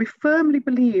 but we firmly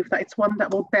believe that it's one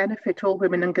that will benefit all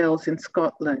women and girls in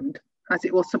Scotland, as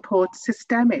it will support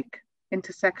systemic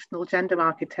intersectional gender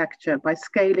architecture by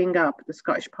scaling up the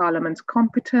Scottish Parliament's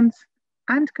competence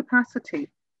and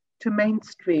capacity to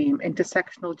mainstream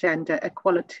intersectional gender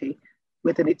equality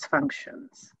within its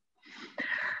functions.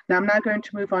 Now I'm now going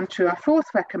to move on to our fourth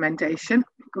recommendation,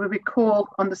 where we call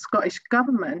on the Scottish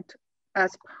Government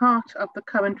as part of the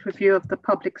current review of the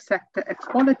public sector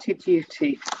equality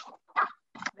duty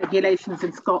regulations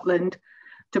in Scotland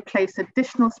to place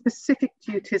additional specific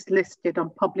duties listed on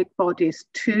public bodies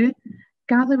to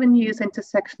gather and use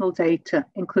intersectional data,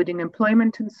 including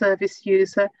employment and service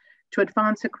user, to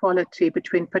advance equality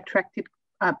between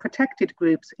protected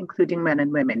groups, including men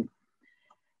and women.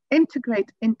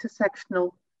 Integrate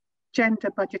intersectional gender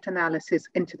budget analysis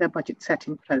into their budget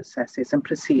setting processes and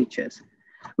procedures.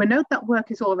 We note that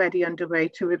work is already underway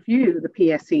to review the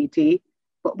PSED,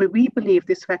 but we believe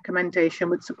this recommendation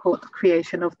would support the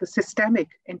creation of the systemic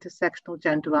intersectional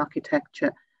gender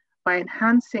architecture by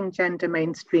enhancing gender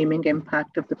mainstreaming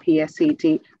impact of the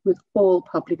PSED with all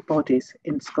public bodies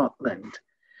in Scotland.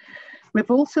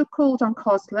 We've also called on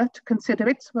COSLA to consider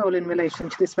its role in relation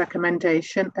to this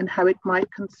recommendation and how it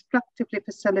might constructively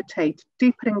facilitate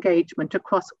deeper engagement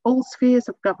across all spheres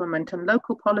of government and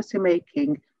local policy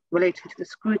making relating to the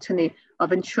scrutiny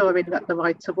of ensuring that the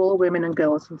rights of all women and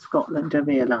girls in Scotland are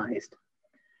realised.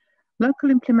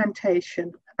 Local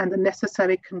implementation and the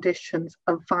necessary conditions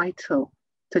are vital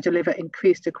to deliver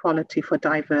increased equality for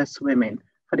diverse women,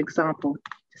 for example,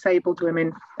 disabled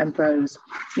women and those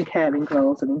in caring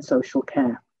roles and in social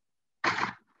care. A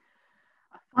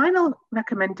final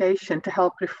recommendation to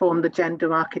help reform the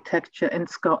gender architecture in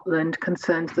Scotland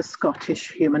concerns the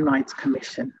Scottish Human Rights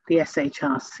Commission, the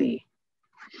SHRC.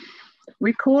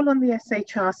 We call on the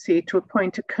SHRC to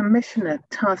appoint a commissioner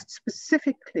tasked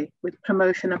specifically with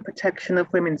promotion and protection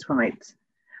of women's rights.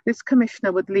 This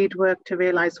commissioner would lead work to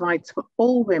realise rights for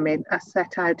all women as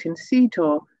set out in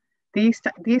CEDAW, the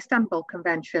Istanbul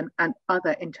Convention and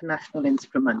other international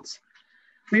instruments.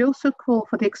 We also call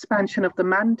for the expansion of the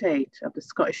mandate of the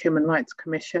Scottish Human Rights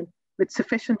Commission with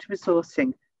sufficient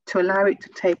resourcing to allow it to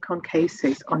take on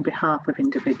cases on behalf of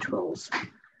individuals.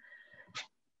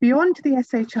 Beyond the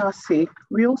SHRC,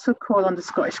 we also call on the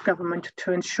Scottish Government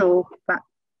to ensure that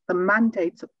the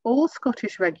mandates of all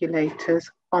Scottish regulators,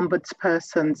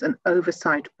 ombudspersons and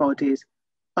oversight bodies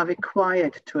are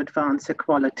required to advance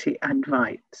equality and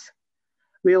rights.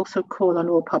 We also call on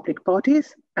all public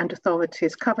bodies and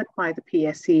authorities covered by the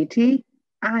PSED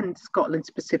and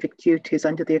Scotland-specific duties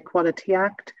under the Equality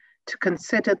Act to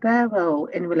consider their role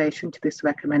in relation to this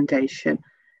recommendation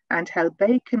and how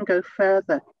they can go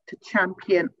further to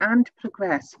champion and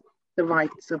progress the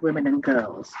rights of women and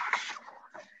girls.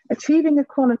 Achieving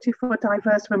equality for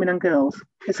diverse women and girls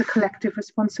is a collective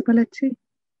responsibility,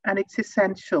 and it's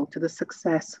essential to the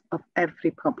success of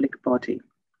every public body.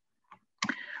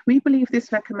 We believe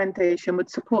this recommendation would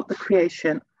support the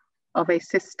creation of a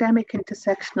systemic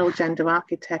intersectional gender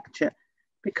architecture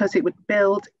because it would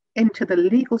build into the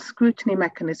legal scrutiny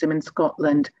mechanism in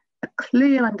Scotland a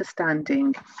clear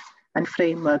understanding and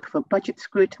framework for budget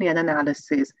scrutiny and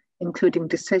analysis, including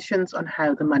decisions on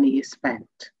how the money is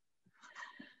spent.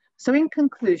 So in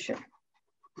conclusion,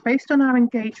 based on our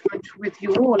engagement with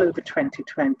you all over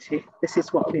 2020, this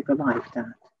is what we've arrived at.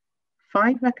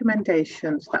 5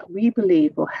 recommendations that we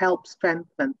believe will help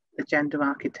strengthen the gender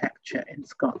architecture in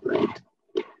Scotland.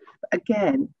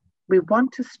 Again, we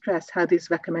want to stress how these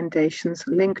recommendations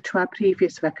link to our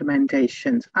previous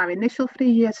recommendations. Our initial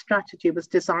 3-year strategy was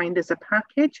designed as a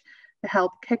package to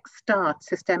help kickstart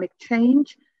systemic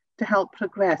change to help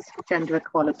progress gender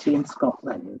equality in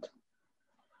Scotland.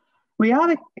 We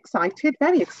are excited,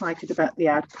 very excited about the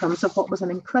outcomes of what was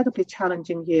an incredibly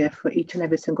challenging year for each and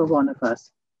every single one of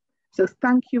us. So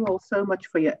thank you all so much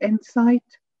for your insight,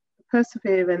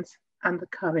 perseverance, and the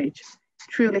courage.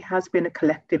 It truly has been a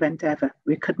collective endeavour.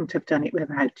 We couldn't have done it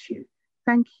without you.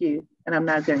 Thank you, and I'm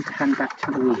now going to hand back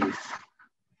to Louise.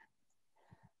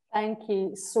 Thank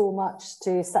you so much to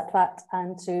Satwat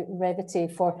and to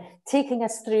Revati for taking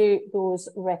us through those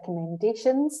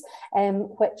recommendations,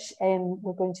 which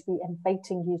we're going to be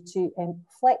inviting you to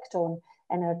reflect on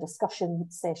in our discussion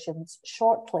sessions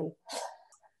shortly.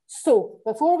 So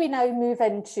before we now move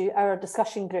into our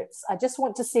discussion groups, I just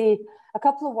want to say a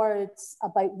couple of words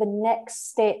about the next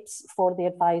steps for the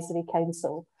Advisory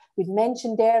Council. We'd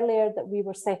mentioned earlier that we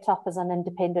were set up as an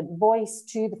independent voice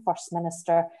to the First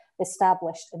Minister,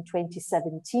 established in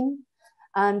 2017,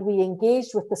 and we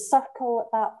engaged with the Circle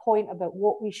at that point about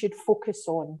what we should focus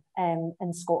on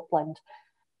in Scotland.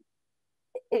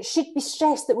 It should be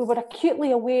stressed that we were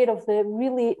acutely aware of the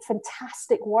really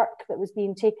fantastic work that was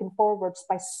being taken forwards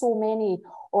by so many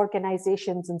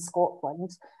organisations in Scotland,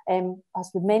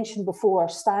 as we mentioned before,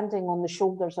 standing on the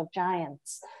shoulders of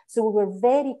giants. So we were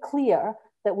very clear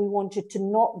that we wanted to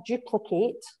not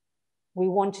duplicate, we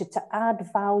wanted to add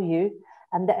value,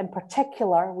 and that in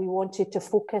particular, we wanted to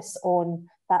focus on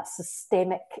that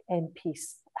systemic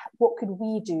piece. What could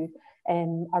we do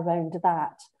around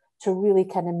that to really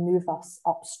kind of move us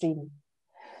upstream?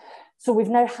 So we've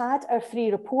now had our 3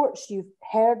 reports. You've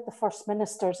heard the First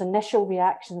Minister's initial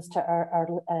reactions to our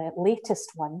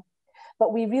latest one,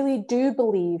 but we really do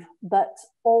believe that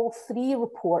all 3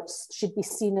 reports should be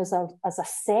seen as a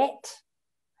set,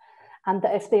 and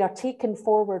that if they are taken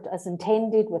forward as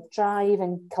intended with drive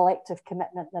and collective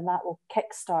commitment, then that will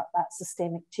kickstart that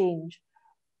systemic change.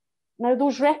 Now,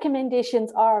 those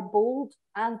recommendations are bold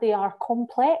and they are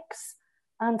complex,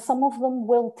 and some of them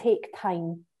will take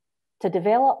time to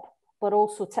develop, but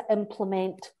also to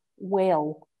implement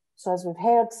well. So as we've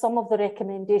heard, some of the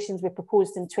recommendations we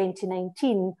proposed in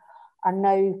 2019 are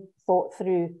now thought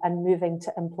through and moving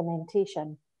to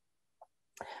implementation.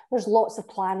 There's lots of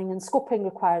planning and scoping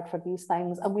required for these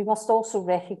things, and we must also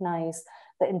recognise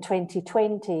that in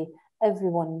 2020,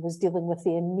 everyone was dealing with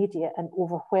the immediate and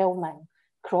overwhelming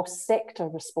cross-sector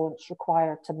response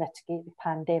required to mitigate the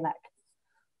pandemic.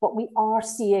 But we are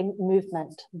seeing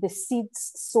movement. The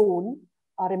seeds sown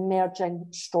are emerging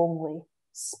strongly.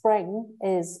 Spring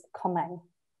is coming.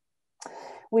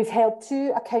 We've held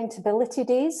 2 accountability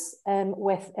days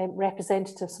with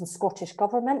representatives from Scottish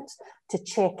Government to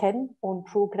check in on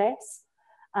progress.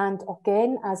 And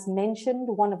again, as mentioned,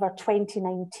 one of our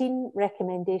 2019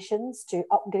 recommendations to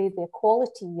upgrade the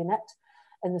Equality Unit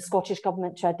in the Scottish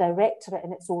Government to a directorate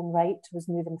in its own right was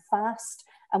moving fast.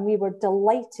 And we were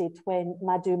delighted when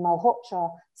Madhu Malhotra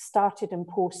started in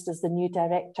post as the new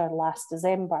director last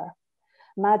December.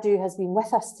 Madhu has been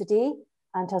with us today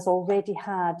and has already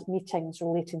had meetings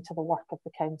relating to the work of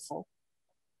the Council.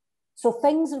 So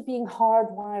things are being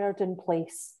hardwired in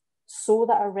place so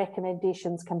that our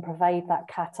recommendations can provide that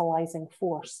catalysing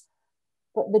force.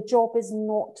 But the job is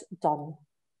not done.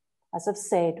 As I've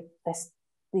said,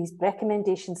 these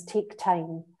recommendations take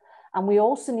time, and we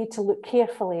also need to look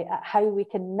carefully at how we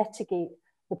can mitigate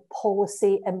the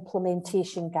policy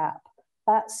implementation gap,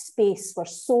 that space where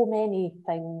so many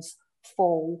things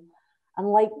fall. And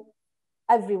like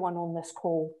everyone on this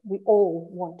call, we all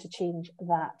want to change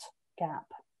that gap.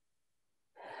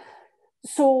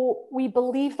 So we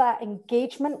believe that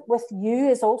engagement with you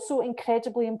is also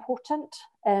incredibly important.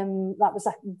 That was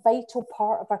a vital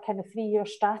part of our kind of 3-year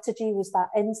strategy, was that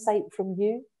insight from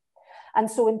you. And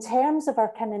so in terms of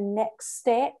our kind of next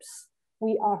steps,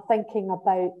 we are thinking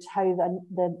about how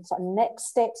the sort of next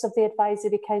steps of the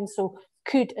Advisory Council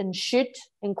could and should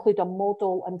include a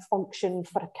model and function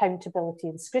for accountability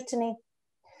and scrutiny.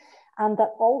 And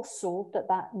that also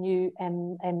that new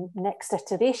next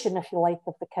iteration, if you like,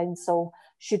 of the Council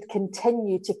should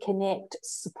continue to connect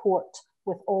support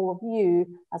with all of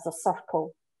you as a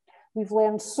circle. We've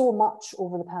learned so much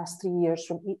over the past 3 years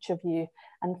from each of you,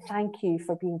 and thank you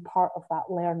for being part of that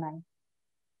learning.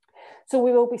 So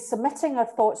we will be submitting our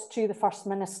thoughts to the First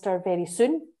Minister very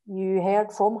soon. You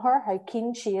heard from her how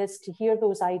keen she is to hear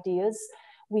those ideas.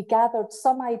 We gathered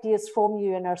some ideas from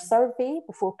you in our survey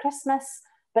before Christmas,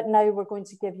 but now we're going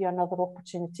to give you another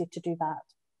opportunity to do that.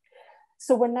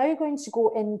 So we're now going to go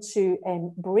into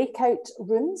breakout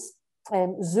rooms,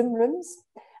 Zoom rooms.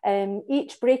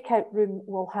 Each breakout room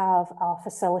will have a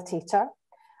facilitator,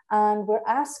 and we're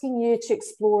asking you to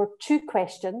explore 2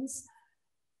 questions.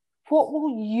 What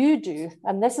will you do?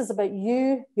 And this is about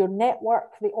you, your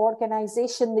network, the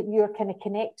organisation that you're kind of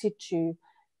connected to.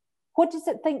 What does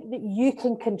it think that you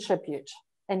can contribute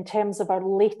in terms of our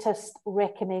latest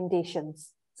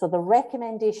recommendations? So the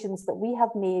recommendations that we have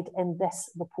made in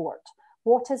this report,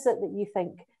 what is it that you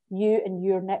think you and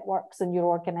your networks and your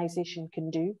organisation can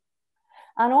do?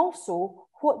 And also,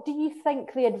 what do you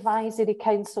think the Advisory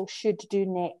Council should do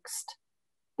next?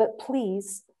 But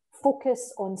please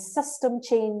focus on system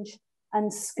change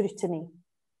and scrutiny.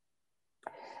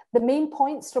 The main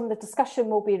points from the discussion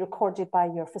will be recorded by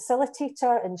your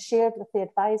facilitator and shared with the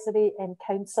Advisory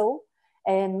Council.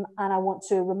 And I want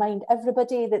to remind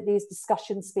everybody that these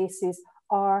discussion spaces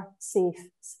are safe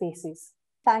spaces.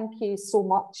 Thank you so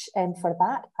much for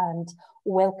that, and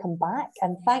welcome back.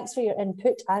 And thanks for your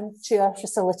input, and to our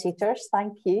facilitators,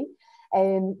 thank you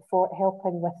for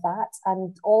helping with that.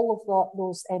 And all of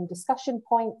those discussion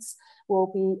points will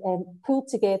be pulled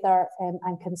together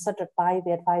and considered by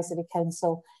the Advisory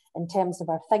Council in terms of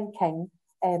our thinking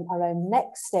around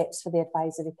next steps for the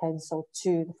Advisory Council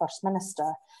to the First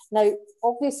Minister. Now,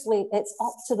 obviously, it's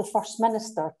up to the First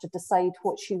Minister to decide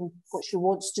what she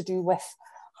wants to do with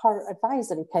her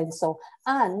Advisory Council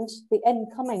and the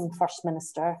incoming First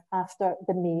Minister after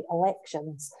the May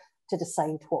elections to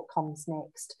decide what comes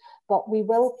next. But we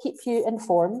will keep you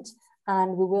informed,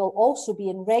 and we will also be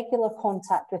in regular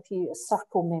contact with you as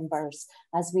Circle members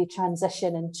as we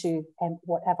transition into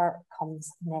whatever comes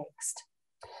next.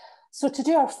 So to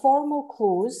do our formal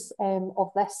close of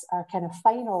this, our kind of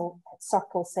final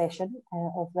Circle session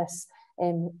of this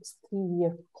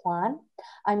 3-year plan,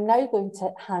 I'm now going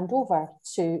to hand over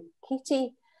to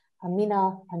Katie,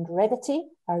 Amina and Revati,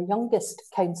 our youngest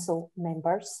council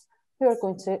members, who are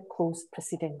going to close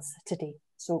proceedings today.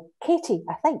 So Katie,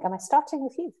 I think, am I starting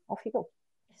with you? Off you go.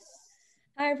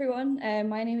 Hi everyone,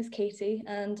 my name is Katie,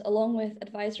 and along with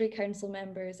Advisory Council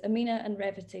members Amina and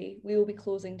Revati, we will be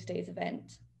closing today's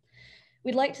event.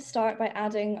 We'd like to start by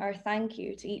adding our thank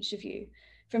you to each of you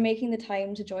for making the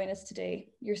time to join us today.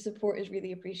 Your support is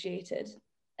really appreciated.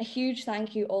 A huge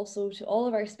thank you also to all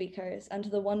of our speakers and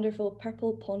to the wonderful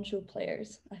purple poncho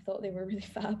players. I thought they were really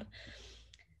fab.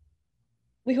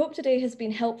 We hope today has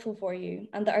been helpful for you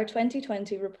and that our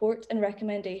 2020 report and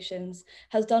recommendations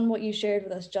has done what you shared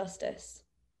with us justice.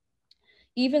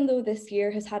 Even though this year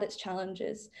has had its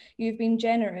challenges, you've been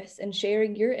generous in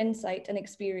sharing your insight and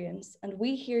experience, and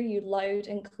we hear you loud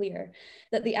and clear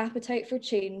that the appetite for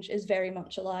change is very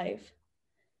much alive.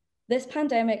 This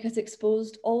pandemic has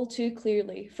exposed all too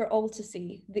clearly for all to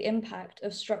see the impact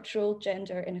of structural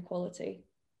gender inequality.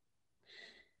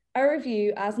 Our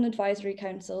view as an advisory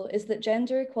council is that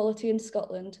gender equality in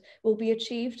Scotland will be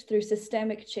achieved through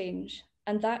systemic change,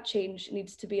 and that change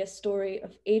needs to be a story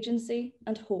of agency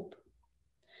and hope.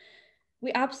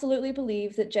 We absolutely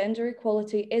believe that gender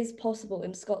equality is possible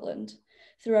in Scotland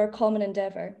through our common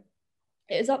endeavour.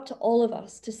 It is up to all of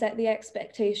us to set the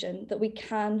expectation that we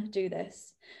can do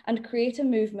this and create a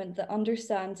movement that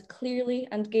understands clearly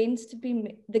the gains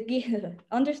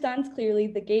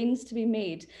to be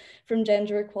made from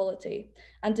gender equality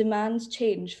and demands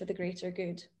change for the greater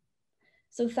good.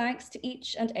 So thanks to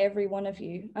each and every one of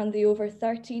you and the over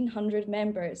 1,300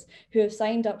 members who have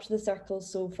signed up to the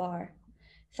circles so far.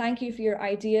 Thank you for your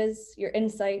ideas, your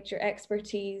insight, your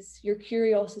expertise, your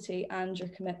curiosity, and your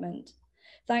commitment.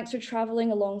 Thanks for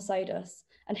travelling alongside us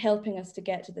and helping us to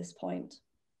get to this point.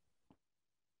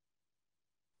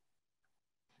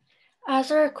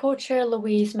 As our co-chair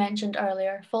Louise mentioned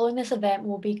earlier, following this event,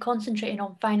 we'll be concentrating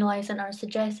on finalising our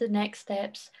suggested next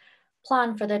steps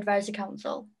planned for the Advisory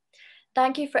Council.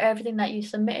 Thank you for everything that you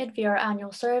submitted via our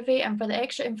annual survey and for the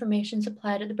extra information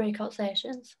supplied at the breakout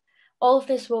sessions. All of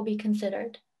this will be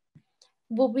considered.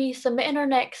 We'll be submitting our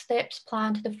next steps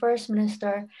plan to the First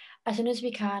Minister as soon as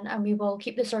we can, and we will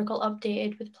keep the circle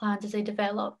updated with plans as they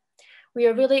develop. We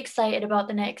are really excited about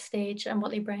the next stage and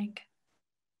what they bring.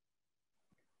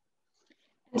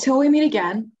 Until we meet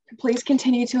again, please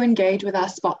continue to engage with our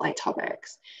spotlight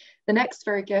topics. The next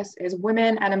focus is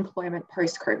women and employment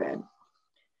post-COVID.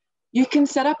 You can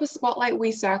set up a Spotlight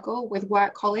We Circle with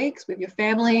work colleagues, with your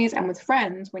families and with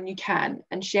friends when you can,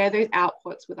 and share those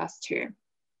outputs with us too.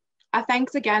 Our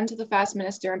thanks again to the First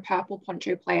Minister and Purple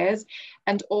Poncho players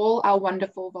and all our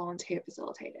wonderful volunteer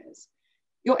facilitators.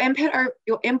 Your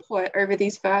input over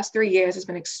these first 3 years has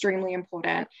been extremely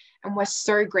important, and we're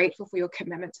so grateful for your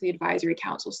commitment to the Advisory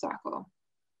Council Circle.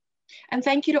 And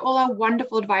thank you to all our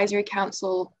wonderful Advisory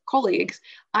Council colleagues.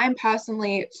 I'm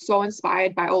personally so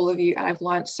inspired by all of you, and I've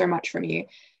learned so much from you,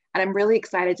 and I'm really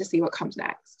excited to see what comes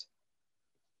next.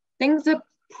 Things are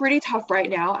pretty tough right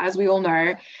now, as we all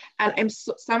know, and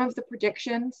some of the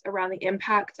predictions around the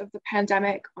impact of the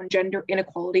pandemic on gender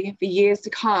inequality for years to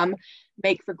come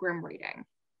make for grim reading.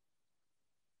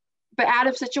 But out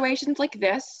of situations like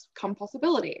this come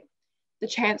possibility, the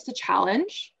chance to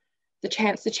challenge, the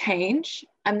chance to change,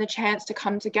 and the chance to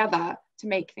come together to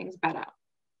make things better.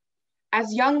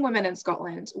 As young women in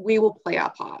Scotland, we will play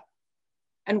our part.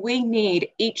 And we need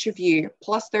each of you,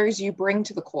 plus those you bring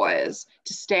to the cause,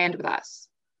 to stand with us.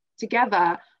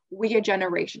 Together, we are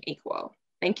Generation Equal.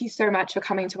 Thank you so much for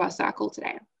coming to our circle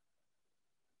today.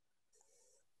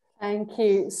 Thank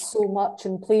you so much,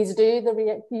 and please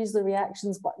do use the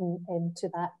reactions button to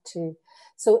that too.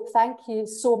 So thank you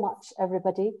so much,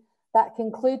 everybody. That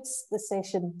concludes the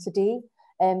session today,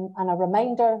 and a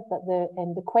reminder that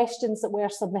the questions that were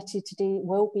submitted today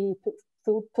will be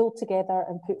pulled together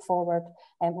and put forward,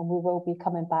 and we will be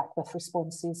coming back with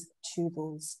responses to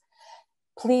those.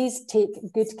 Please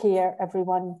take good care,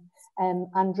 everyone,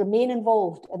 and remain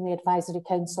involved in the Advisory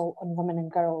Council on Women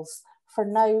and Girls, for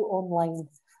now online.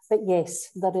 But yes,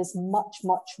 there is much,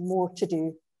 much more to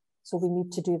do, so we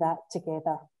need to do that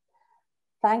together.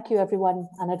 Thank you, everyone.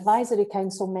 And Advisory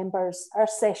Council members, our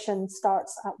session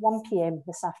starts at 1 p.m.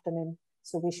 this afternoon,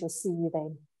 so we shall see you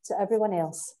then. To everyone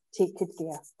else, take good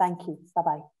care. Thank you.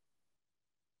 Bye-bye.